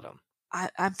or a bottom?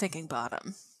 I'm thinking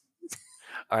bottom.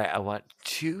 All right, I want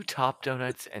 2 top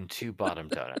donuts and 2 bottom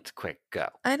donuts. Quick, go.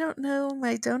 I don't know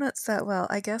my donuts that well.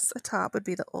 I guess a top would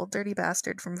be the Old Dirty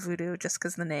Bastard from Voodoo, just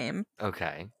because the name.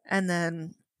 Okay. And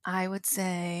then I would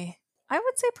say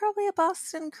probably a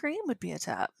Boston cream would be a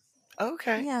top.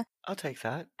 Okay. Yeah. I'll take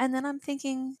that. And then I'm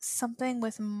thinking something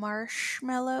with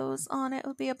marshmallows on it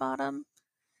would be a bottom.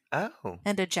 Oh.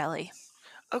 And a jelly.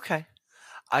 Okay.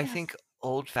 I think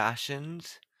old-fashioned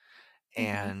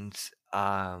and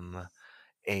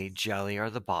a jelly are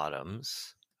the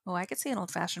bottoms. Oh, I could see an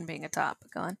old-fashioned being a top.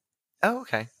 Go on. Oh,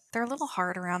 okay. They're a little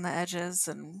hard around the edges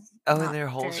and and their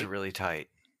holes are really tight.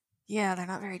 Yeah, they're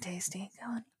not very tasty.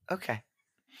 Go on. Okay.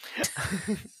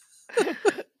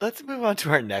 Let's move on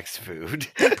to our next food.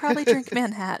 They probably drink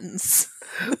Manhattans.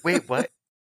 Wait, what?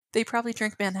 They probably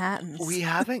drink Manhattans. We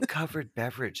haven't covered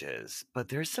beverages, but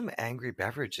there's some angry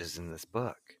beverages in this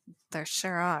book. There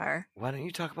sure are. Why don't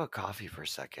you talk about coffee for a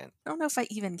second? I don't know if I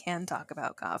even can talk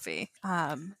about coffee.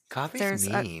 Coffee's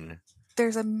mean.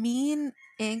 There's a mean,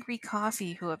 angry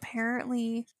coffee who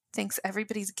apparently thinks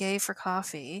everybody's gay for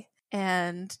coffee,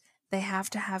 and they have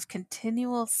to have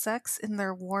continual sex in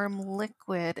their warm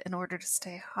liquid in order to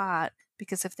stay hot,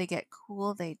 because if they get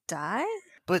cool, they die?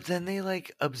 But then they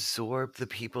like absorb the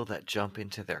people that jump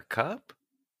into their cup?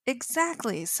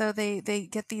 Exactly. So they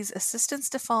get these assistants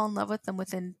to fall in love with them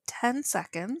within 10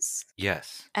 seconds,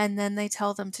 Yes. and then they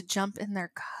tell them to jump in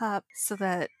their cup so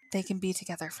that they can be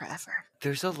together forever.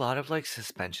 There's a lot of like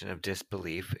suspension of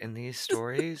disbelief in these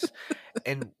stories.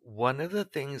 And one of the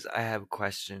things I have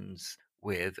questions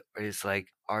with is like,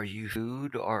 are you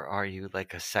food or are you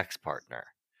like a sex partner?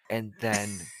 And then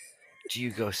do you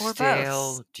go Or both.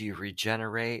 stale? Do you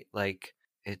regenerate? Like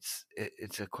it's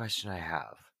a question I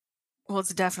have. Well,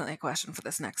 it's definitely a question for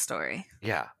this next story.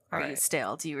 Yeah. All Are you right.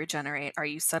 stale? Do you regenerate? Are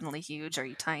you suddenly huge? Are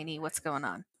you tiny? What's going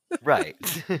on? Right.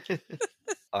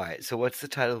 All right. So what's the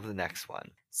title of the next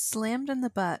one? Slammed in the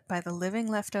butt by the living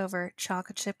leftover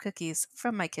chocolate chip cookies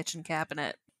from my kitchen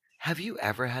cabinet. Have you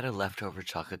ever had a leftover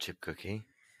chocolate chip cookie?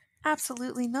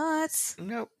 Absolutely not.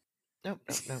 Nope. Nope.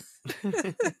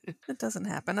 It doesn't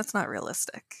happen. That's not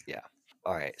realistic. Yeah.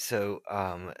 All right. So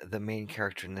the main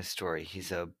character in this story,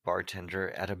 he's a bartender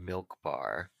at a milk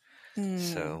bar.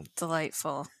 So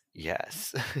delightful.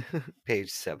 Yes. Page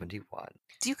 71.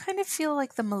 Do you kind of feel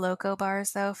like the Moloko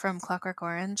bars, though, from Clockwork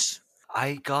Orange?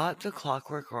 I got the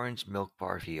Clockwork Orange milk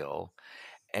bar feel,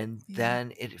 and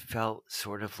then it felt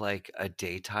sort of like a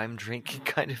daytime drinking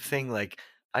kind of thing. Like,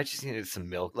 I just needed some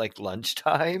milk, like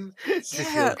lunchtime, to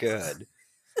feel good.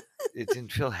 It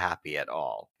didn't feel happy at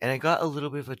all. And I got a little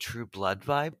bit of a True Blood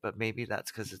vibe, but maybe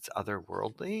that's because it's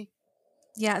otherworldly.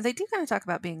 Yeah, they do kind of talk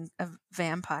about being a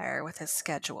vampire with his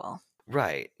schedule.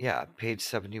 Right. Yeah. Page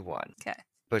 71. Okay.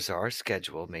 Bizarre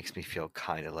schedule makes me feel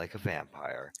kind of like a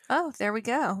vampire. Oh, there we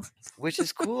go. Which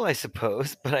is cool, I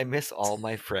suppose, but I miss all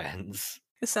my friends.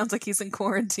 It sounds like he's in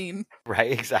quarantine.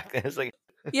 Right, exactly. I was like...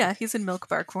 Yeah, he's in milk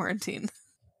bar quarantine.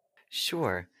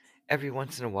 Sure. Every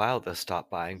once in a while they'll stop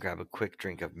by and grab a quick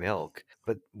drink of milk,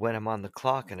 but when I'm on the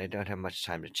clock and I don't have much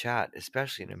time to chat,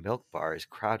 especially in a milk bar as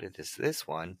crowded as this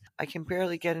one, I can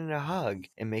barely get in a hug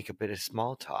and make a bit of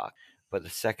small talk. But the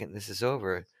second this is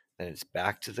over, then it's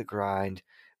back to the grind,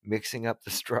 mixing up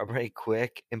the strawberry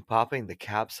quick and popping the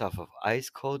caps off of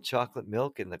ice-cold chocolate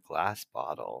milk in the glass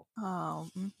bottle. Oh,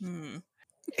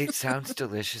 It sounds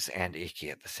delicious and icky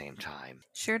at the same time.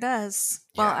 Sure does.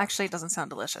 Yeah. Well, actually, it doesn't sound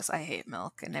delicious. I hate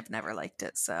milk, and I've never liked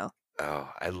it, so...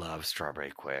 Oh, I love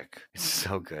strawberry quick. It's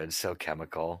so good, so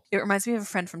chemical. It reminds me of a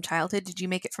friend from childhood. Did you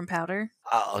make it from powder?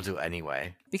 I'll do it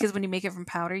anyway. Because when you make it from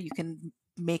powder, you can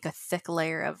make a thick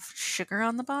layer of sugar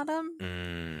on the bottom.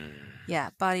 Yeah,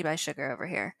 body by sugar over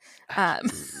here.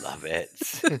 Love it.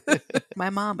 My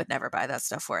mom would never buy that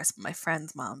stuff for us, but my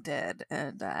friend's mom did.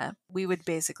 And we would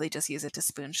basically just use it to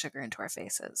spoon sugar into our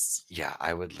faces. Yeah,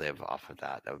 I would live off of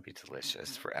that. That would be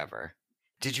delicious forever.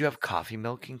 Did you have coffee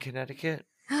milk in Connecticut?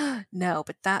 No,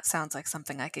 but that sounds like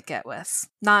something I could get with.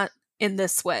 Not in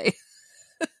this way.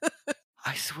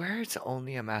 I swear it's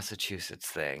only a Massachusetts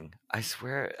thing. I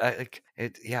swear,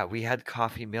 yeah, we had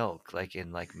coffee milk like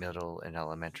in like middle and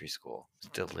elementary school. It's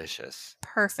delicious.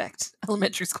 Perfect.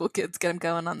 Elementary school kids, get them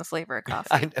going on the flavor of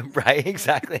coffee. Right,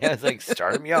 exactly. I was like,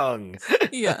 start them young.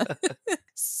 Yeah.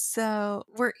 So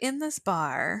we're in this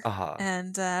bar,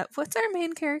 and what's our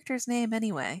main character's name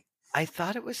anyway? I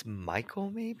thought it was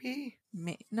Michael, maybe?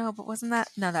 No, but wasn't that?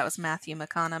 No, that was Matthew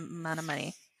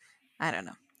McConaughey. I don't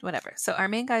know. Whatever. So our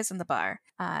main guy's in the bar.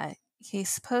 He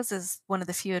supposes one of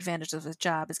the few advantages of his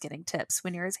job is getting tips.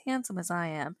 When you're as handsome as I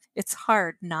am, it's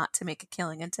hard not to make a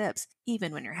killing in tips,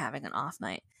 even when you're having an off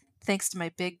night. Thanks to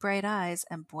my big bright eyes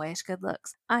and boyish good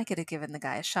looks, I could have given the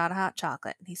guy a shot of hot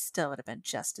chocolate and he still would have been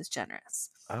just as generous.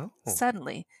 Oh.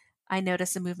 Suddenly, I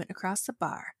notice a movement across the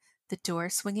bar, the door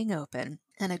swinging open,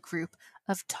 and a group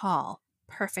of tall,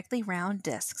 perfectly round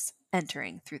discs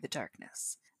entering through the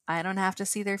darkness. I don't have to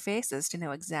see their faces to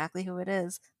know exactly who it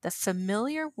is. The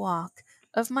familiar walk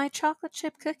of my chocolate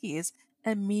chip cookies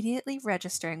immediately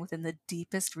registering within the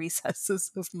deepest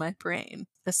recesses of my brain.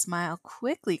 The smile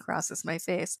quickly crosses my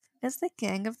face as the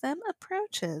gang of them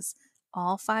approaches,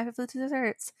 all 5 of the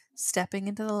desserts stepping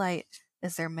into the light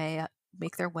as they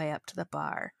make their way up to the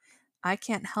bar. I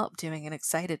can't help doing an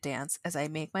excited dance as I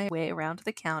make my way around to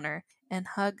the counter and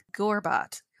hug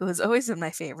Gorbot, who has always been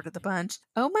my favorite of the bunch.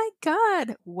 Oh my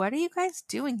god, what are you guys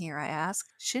doing here, I ask.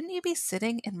 Shouldn't you be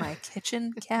sitting in my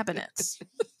kitchen cabinets?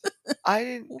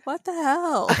 What the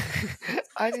hell?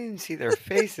 I didn't see their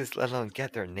faces, let alone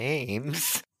get their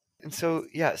names. And so,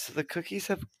 yeah, so the cookies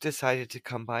have decided to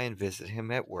come by and visit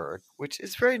him at work, which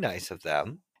is very nice of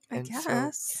them. I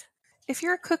guess. If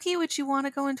you're a cookie, would you want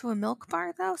to go into a milk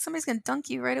bar, though? Somebody's going to dunk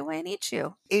you right away and eat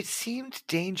you. It seemed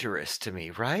dangerous to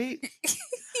me, right?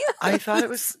 Yes. I thought it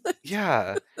was,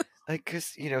 yeah. Like,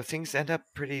 because, things end up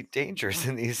pretty dangerous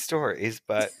in these stories.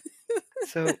 But,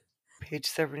 so, page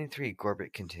 73,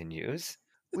 Gorbit continues.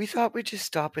 We thought we'd just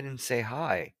stop in and say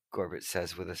hi, Gorbit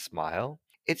says with a smile.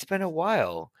 It's been a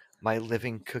while, my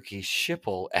living cookie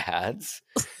Shipple adds.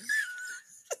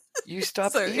 You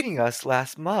stopped eating us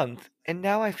last month, and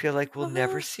now I feel like we'll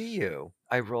never see you.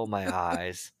 I roll my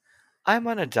eyes. I'm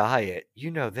on a diet,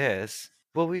 you know this.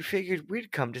 Well, we figured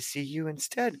we'd come to see you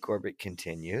instead, Gorbit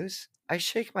continues. I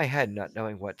shake my head, not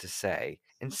knowing what to say,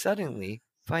 and suddenly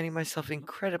finding myself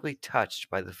incredibly touched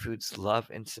by the food's love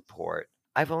and support.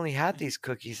 I've only had these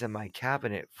cookies in my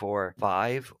cabinet for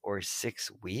 5 or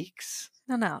 6 weeks.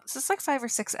 No. This is like 5 or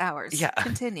 6 hours. Yeah.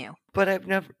 Continue. But I've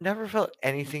never felt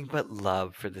anything but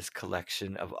love for this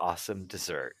collection of awesome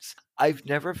desserts. I've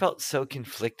never felt so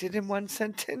conflicted in one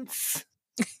sentence.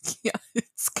 Yeah,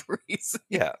 it's crazy.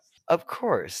 Yeah. Of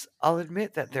course, I'll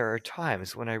admit that there are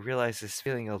times when I realize this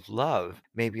feeling of love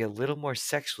may be a little more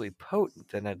sexually potent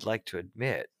than I'd like to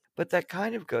admit. But that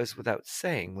kind of goes without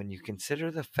saying when you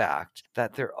consider the fact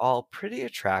that they're all pretty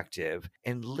attractive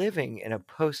and living in a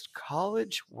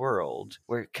post-college world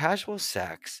where casual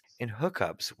sex and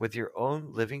hookups with your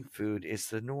own living food is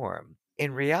the norm.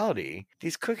 In reality,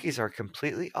 these cookies are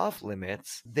completely off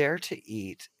limits, there to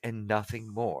eat and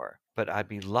nothing more. But I'd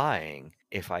be lying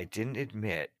if I didn't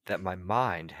admit that my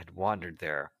mind had wandered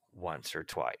there once or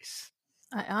twice.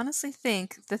 I honestly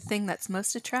think the thing that's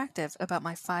most attractive about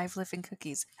my 5 living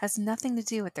cookies has nothing to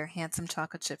do with their handsome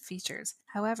chocolate chip features.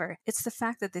 However, it's the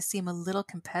fact that they seem a little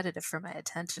competitive for my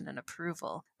attention and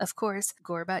approval. Of course,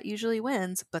 Gorbat usually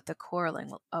wins, but the quarreling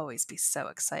will always be so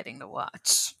exciting to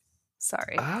watch.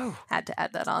 Sorry. Oh. Had to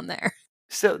add that on there.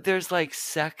 So there's like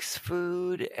sex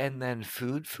food and then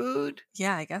food?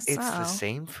 Yeah, I guess so. It's the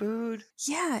same food?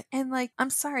 Yeah, and like, I'm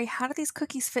sorry, how do these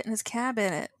cookies fit in his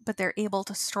cabinet, but they're able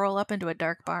to stroll up into a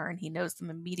dark bar and he knows them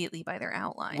immediately by their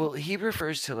outline? Well, he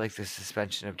refers to like the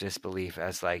suspension of disbelief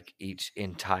as like each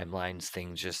in timelines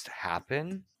thing just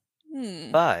happen.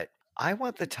 But I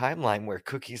want the timeline where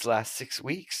cookies last 6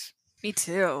 weeks. Me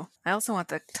too. I also want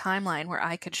the timeline where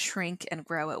I could shrink and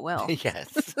grow at will.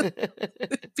 Yes.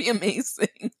 It'd be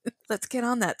amazing. Let's get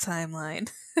on that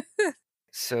timeline.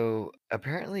 So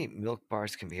apparently milk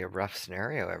bars can be a rough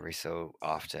scenario every so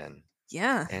often.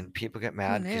 Yeah. And people get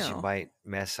mad because you might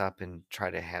mess up and try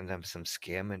to hand them some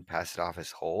skim and pass it off as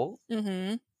whole.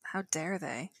 Mm-hmm. How dare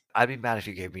they? I'd be mad if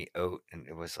you gave me oat and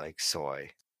it was like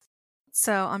soy.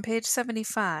 So on page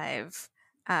 75...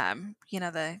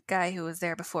 the guy who was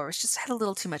there before just had a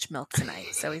little too much milk tonight,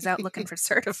 so he's out looking for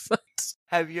Certifoot.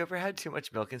 Have you ever had too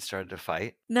much milk and started a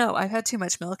fight? No, I've had too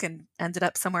much milk and ended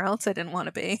up somewhere else I didn't want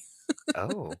to be.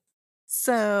 Oh.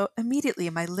 So immediately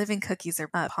my living cookies are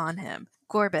upon him,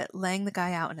 Gorbit laying the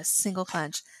guy out in a single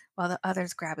punch while the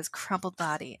others grab his crumpled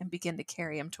body and begin to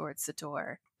carry him towards the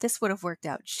door. This would have worked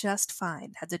out just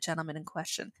fine had the gentleman in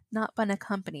question not been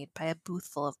accompanied by a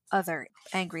boothful of other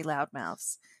angry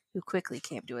loudmouths, who quickly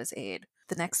came to his aid.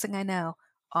 The next thing I know,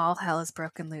 all hell is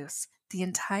broken loose. The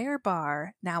entire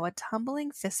bar, now a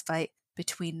tumbling fistfight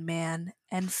between man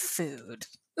and food.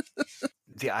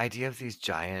 The idea of these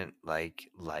giant, like,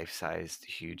 life-sized,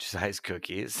 huge-sized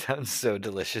cookies sounds so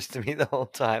delicious to me the whole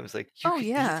time. It's like, you could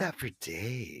eat that for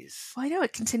days. Well, I know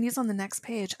it continues on the next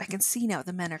page. I can see now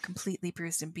the men are completely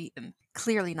bruised and beaten,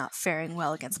 clearly not faring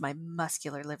well against my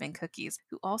muscular living cookies,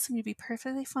 who all seem to be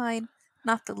perfectly fine,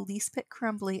 not the least bit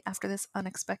crumbly after this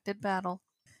unexpected battle.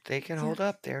 They can hold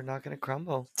up. They're not going to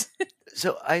crumble.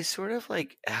 So I sort of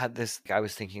like had this, I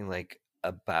was thinking like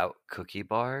about cookie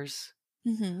bars.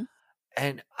 Mm-hmm.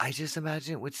 And I just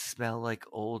imagine it would smell like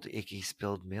old icky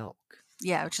spilled milk.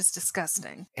 Yeah, which is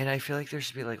disgusting. And I feel like there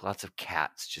should be like lots of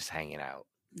cats just hanging out.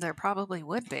 There probably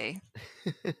would be.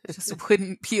 Just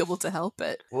wouldn't be able to help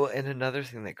it. Well, and another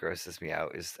thing that grosses me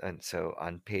out is, and so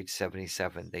on page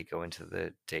 77, they go into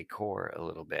the decor a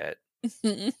little bit.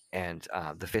 And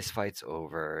the fist fight's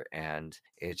over, and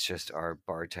it's just our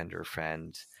bartender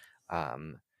friend.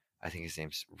 I think his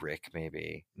name's Rick,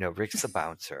 maybe. No, Rick's the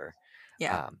bouncer.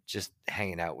 Yeah. Just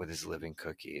hanging out with his living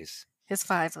cookies. His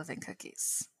 5 living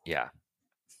cookies. Yeah.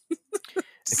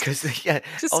 Because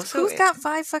also, who's got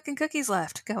 5 fucking cookies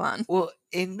left? Go on. Well,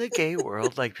 in the gay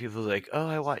world, like people are like, oh,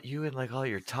 I want you and like all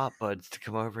your top buds to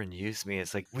come over and use me.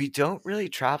 It's like, we don't really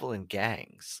travel in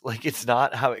gangs. Like, it's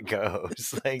not how it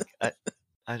goes. Like,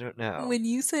 I don't know. When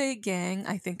you say gang,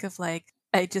 I think of like,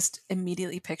 I just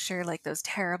immediately picture like those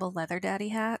terrible leather daddy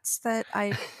hats that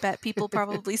I bet people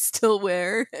probably still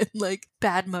wear, and like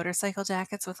bad motorcycle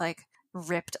jackets with like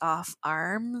ripped off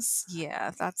arms.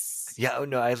 Yeah, that's... Yeah, oh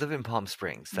no, I live in Palm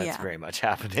Springs. That's very much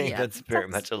happening. Yeah, that's very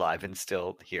much alive and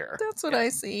still here. That's what I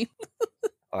see.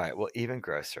 All right, well, even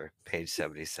grosser, page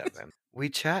 77. We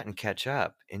chat and catch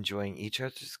up, enjoying each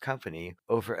other's company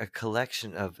over a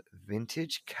collection of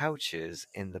vintage couches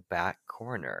in the back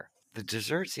corner. The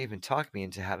desserts even talk me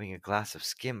into having a glass of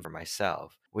skim for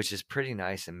myself, which is pretty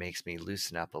nice and makes me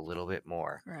loosen up a little bit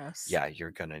more. Gross. Yeah,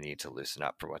 you're gonna need to loosen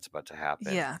up for what's about to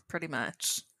happen. Yeah, pretty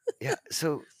much. Yeah,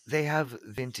 so they have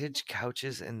vintage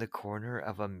couches in the corner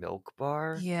of a milk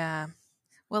bar? Yeah.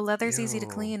 Well, leather's easy to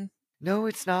Ew. clean. No,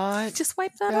 it's not. Just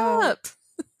wipe that No. up.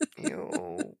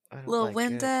 Ew, I don't Little like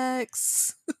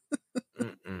Windex.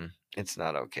 it. It's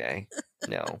not okay.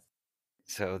 No.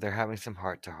 So they're having some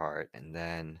heart-to-heart, and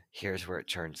then here's where it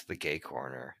turns the gay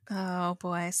corner. Oh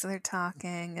boy, so they're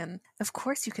talking, and of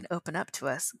course you can open up to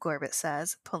us, Gorbit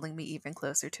says, pulling me even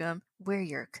closer to him. We're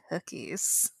your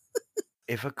cookies.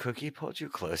 If a cookie pulled you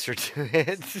closer to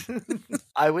it,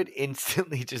 I would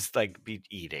instantly just like be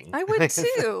eating. I would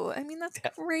too. I mean, that's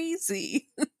crazy.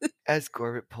 As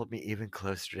Gorbit pulled me even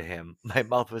closer to him, my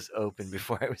mouth was open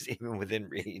before I was even within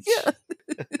reach. Yeah.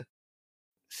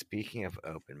 Speaking of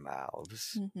open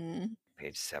mouths, Mm-hmm.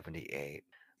 page 78.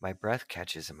 My breath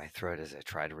catches in my throat as I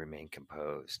try to remain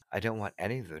composed. I don't want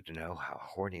any of them to know how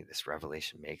horny this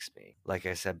revelation makes me. Like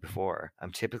I said before,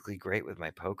 I'm typically great with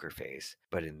my poker face,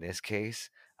 but in this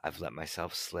case, I've let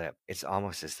myself slip. It's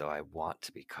almost as though I want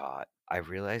to be caught. I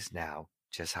realize now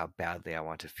just how badly I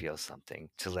want to feel something,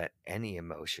 to let any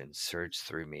emotions surge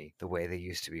through me the way they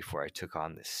used to before I took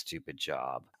on this stupid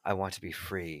job. I want to be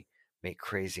free, make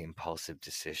crazy impulsive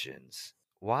decisions.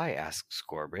 Why? Asks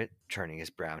Gorbit, turning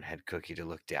his brown head cookie to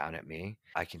look down at me.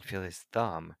 I can feel his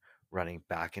thumb running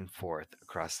back and forth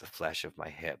across the flesh of my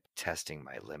hip, testing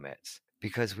my limits.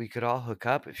 Because we could all hook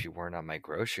up if you weren't on my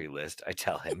grocery list, I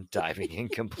tell him, diving in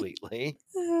completely.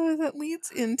 That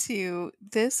leads into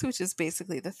this, which is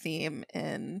basically the theme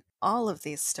in all of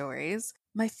these stories.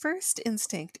 My first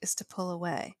instinct is to pull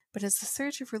away, but as the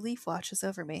surge of relief washes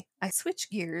over me, I switch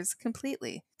gears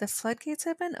completely. The floodgates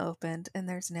have been opened, and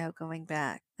there's no going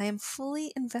back. I am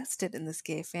fully invested in this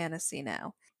gay fantasy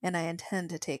now, and I intend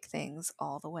to take things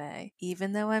all the way.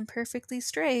 Even though I'm perfectly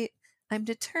straight, I'm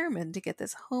determined to get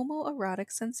this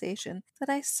homoerotic sensation that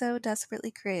I so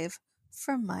desperately crave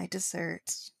from my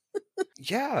dessert.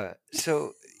 Yeah,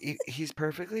 so he's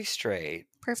perfectly straight.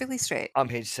 Perfectly straight. On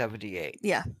page 78.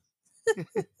 Yeah.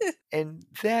 And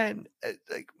then,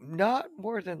 like, not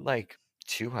more than like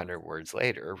 200 words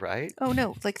later, right? Oh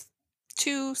no, like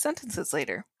 2 sentences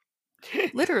later.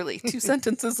 Literally 2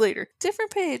 sentences later.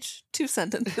 Different page, 2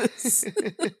 sentences.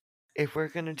 If we're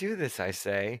gonna do this, I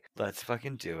say, let's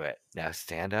fucking do it. Now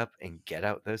stand up and get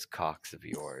out those cocks of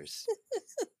yours.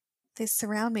 They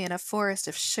surround me in a forest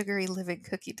of sugary living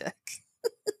cookie dick.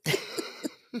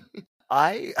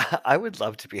 I would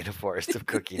love to be in a forest of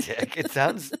cookie dick. It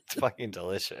sounds fucking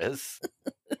delicious.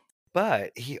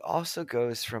 But he also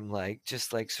goes from like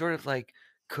just like sort of like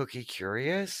cookie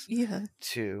curious Yeah.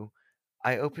 to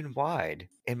I open wide,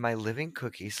 and my living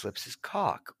cookie slips his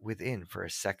cock within for a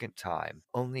second time.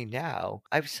 Only now,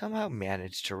 I've somehow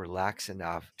managed to relax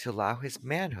enough to allow his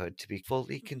manhood to be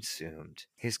fully consumed.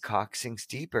 His cock sinks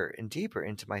deeper and deeper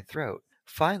into my throat,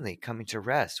 finally coming to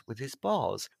rest with his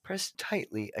balls pressed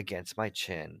tightly against my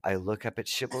chin. I look up at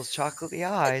Shibble's chocolatey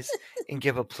eyes and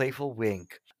give a playful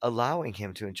wink, allowing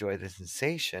him to enjoy the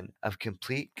sensation of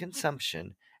complete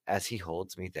consumption as he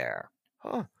holds me there.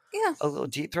 Huh. Yeah. A little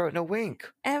deep throat and a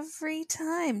wink. Every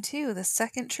time, too. The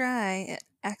second try,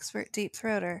 expert deep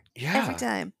throater. Yeah. Every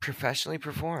time. Professionally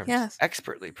performed. Yes.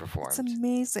 Expertly performed. It's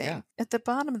amazing. Yeah. At the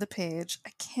bottom of the page, I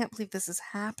can't believe this is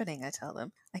happening, I tell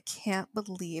them. I can't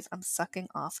believe I'm sucking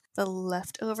off the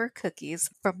leftover cookies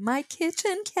from my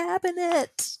kitchen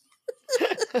cabinet.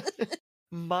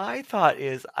 My thought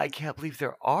is, I can't believe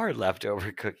there are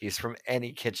leftover cookies from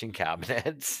any kitchen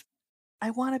cabinets. I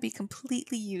want to be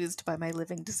completely used by my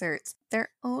living desserts, their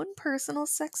own personal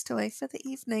sex toy for the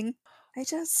evening.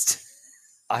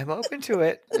 I'm open to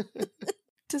it.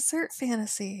 Dessert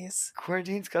fantasies.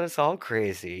 Quarantine's got us all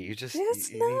crazy. You just you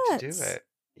need to do it.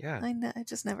 Yeah. I know. It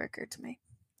just never occurred to me.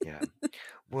 Yeah.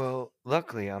 Well,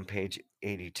 luckily on page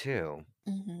 82,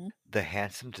 the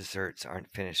handsome desserts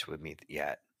aren't finished with me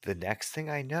yet. The next thing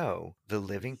I know, the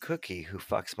living cookie who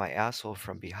fucks my asshole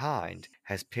from behind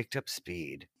has picked up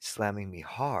speed, slamming me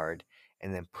hard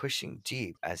and then pushing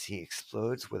deep as he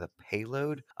explodes with a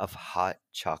payload of hot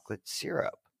chocolate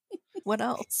syrup. What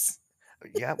else?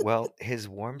 Yeah, well, his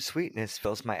warm sweetness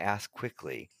fills my ass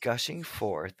quickly, gushing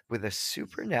forth with a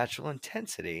supernatural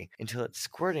intensity until it's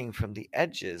squirting from the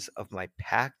edges of my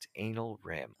packed anal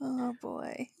rim. Oh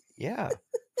boy. Yeah.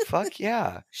 Fuck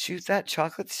yeah. Shoot that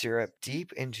chocolate syrup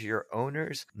deep into your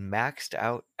owner's maxed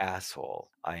out asshole,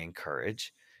 I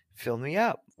encourage, Fill me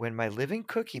up. When my living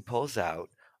cookie pulls out,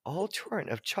 a whole torrent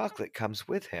of chocolate comes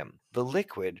with him, the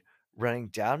liquid running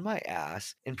down my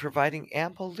ass and providing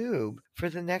ample lube for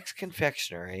the next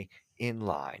confectionery in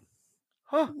line.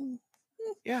 Huh.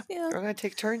 Yeah, Yeah. they're going to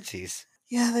take turnsies.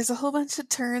 Yeah, there's a whole bunch of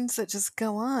turns that just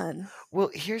go on.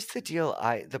 Well, here's the deal.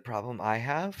 The problem I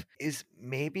have is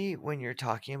maybe when you're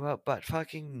talking about butt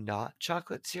fucking, not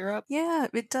chocolate syrup. Yeah,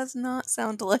 it does not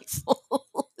sound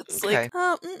delightful. It's Okay. like,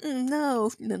 oh,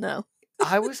 no.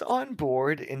 I was on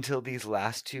board until these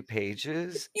last 2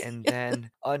 pages, and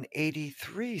then on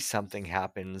 83 something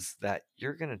happens that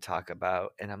you're going to talk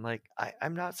about, and I'm like,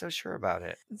 I'm not so sure about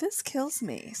it. This kills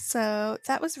me. So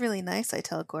that was really nice, I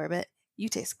tell Gorbit. You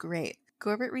taste great.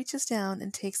 Gorbit reaches down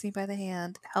and takes me by the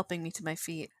hand, helping me to my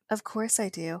feet. Of course I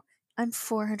do. I'm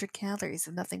 400 calories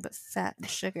of nothing but fat and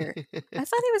sugar. I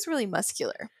thought he was really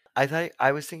muscular.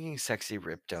 I was thinking sexy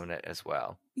rib donut as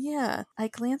well. Yeah, I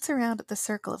glance around at the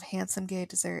circle of handsome gay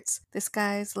desserts. This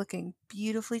guy's looking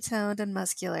beautifully toned and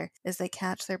muscular as they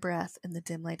catch their breath in the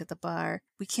dim light of the bar.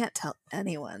 We can't tell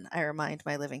anyone, I remind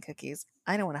my living cookies.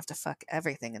 I don't want to have to fuck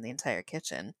everything in the entire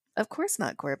kitchen. Of course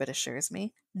not, Gorbit assures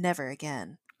me. Never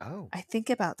again. Oh. I think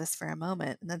about this for a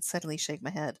moment and then suddenly shake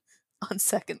my head. On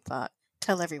second thought,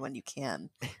 tell everyone you can.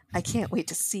 I can't wait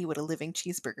to see what a living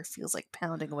cheeseburger feels like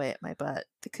pounding away at my butt.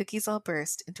 The cookies all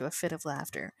burst into a fit of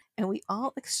laughter, and we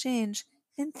all exchange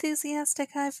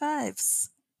enthusiastic high fives.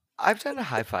 I've done a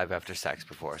high five after sex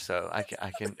before, so I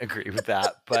can agree with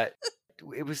that, but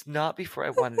it was not before I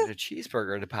wanted a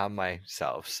cheeseburger to pound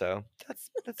myself, so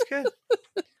that's good.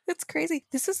 That's crazy.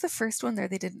 This is the first one there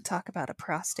they didn't talk about a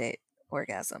prostate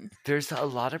orgasm. There's a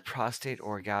lot of prostate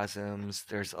orgasms.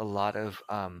 There's a lot of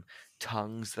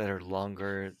tongues that are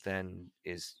longer than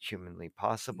is humanly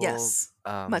possible. Yes,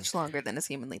 much longer than is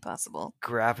humanly possible.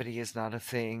 Gravity is not a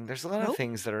thing. There's a lot of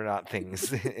things that are not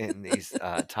things in these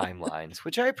timelines,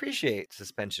 which I appreciate.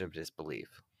 Suspension of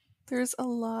disbelief. There's a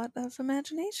lot of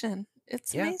imagination.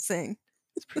 It's amazing.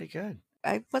 It's pretty good.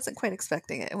 I wasn't quite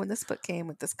expecting it. And when this book came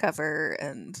with this cover,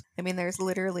 and I mean, there's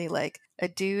literally like a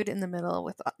dude in the middle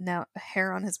with now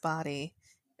hair on his body,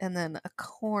 and then a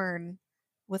corn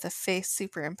with a face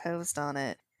superimposed on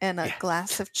it, and a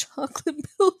glass of chocolate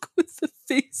milk with the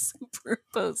face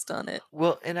superimposed on it.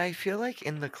 Well, and I feel like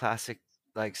in the classic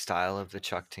like style of the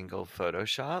Chuck Tingle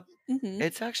Photoshop,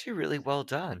 it's actually really well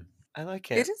done. I like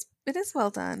it. It is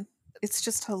well done. It's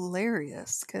just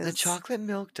hilarious because the chocolate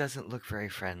milk doesn't look very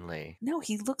friendly. No,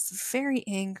 he looks very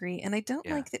angry, and I don't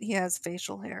like that he has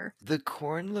facial hair. The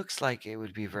corn looks like it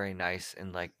would be very nice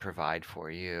and like provide for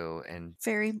you, and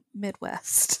very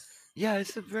Midwest. Yeah,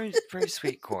 it's a very very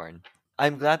sweet corn.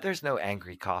 I'm glad there's no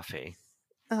angry coffee.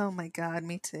 Oh my god,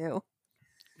 me too.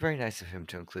 Very nice of him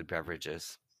to include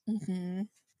beverages.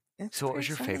 So what was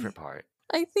your favorite part?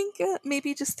 I think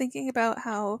maybe just thinking about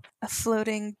how a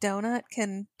floating donut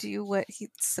can do what he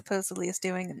supposedly is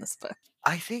doing in this book.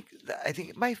 I think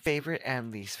my favorite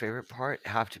and least favorite part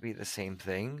have to be the same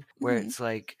thing, where it's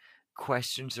like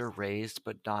questions are raised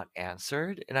but not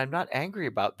answered, and I'm not angry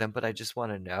about them, but I just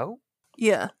want to know.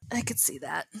 Yeah, I could see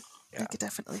that. I could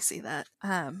definitely see that.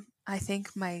 I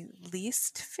think my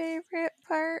least favorite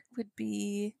part would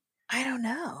be, I don't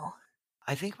know.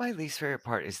 I think my least favorite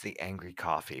part is the angry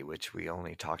coffee, which we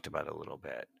only talked about a little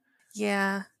bit.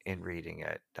 Yeah. In reading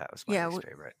it, that was my least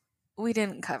favorite. We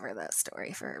didn't cover that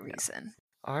story for a reason.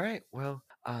 All right. Well,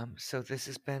 so this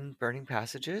has been Burning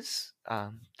Passages.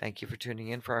 Thank you for tuning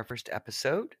in for our first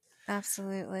episode.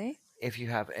 Absolutely. If you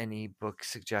have any book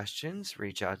suggestions,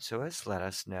 reach out to us. Let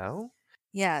us know.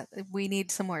 Yeah, we need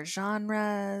some more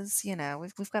genres. You know,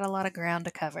 we've got a lot of ground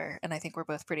to cover, and I think we're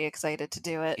both pretty excited to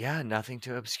do it. Yeah, nothing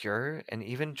too obscure, and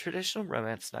even traditional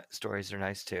romance stories are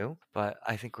nice too. But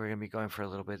I think we're going to be going for a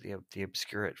little bit of the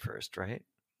obscure at first, right?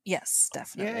 Yes,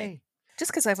 definitely. Yay.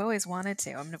 Just because I've always wanted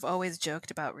to. I mean, I've always joked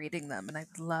about reading them, and I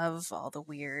love all the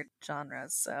weird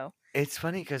genres. So it's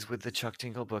funny because with the Chuck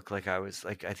Tingle book, like I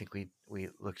think we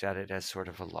looked at it as sort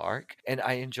of a lark, and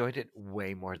I enjoyed it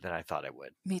way more than I thought I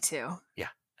would. Me too. Yeah,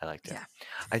 I liked it. Yeah.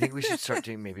 I think we should start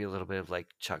doing maybe a little bit of like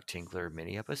Chuck Tingler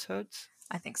mini episodes.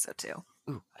 I think so too.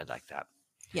 Ooh, I'd like that.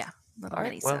 Yeah, little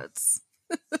mini-sodes.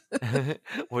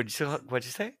 What'd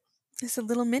you say? It's a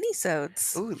little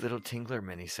mini-sodes. Ooh, little Tingler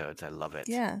mini-sodes. I love it.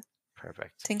 Yeah.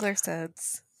 Perfect.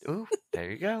 Tingler-sodes. Ooh,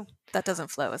 there you go. That doesn't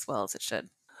flow as well as it should.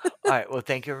 All right. Well,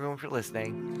 thank you everyone for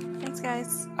listening. Thanks,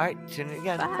 guys. All right. Tune in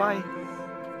again. Bye. Bye.